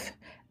myself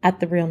at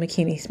The Real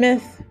McKinney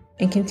Smith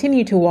and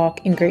continue to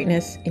walk in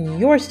greatness in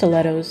your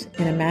stilettos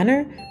in a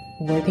manner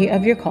worthy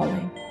of your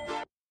calling.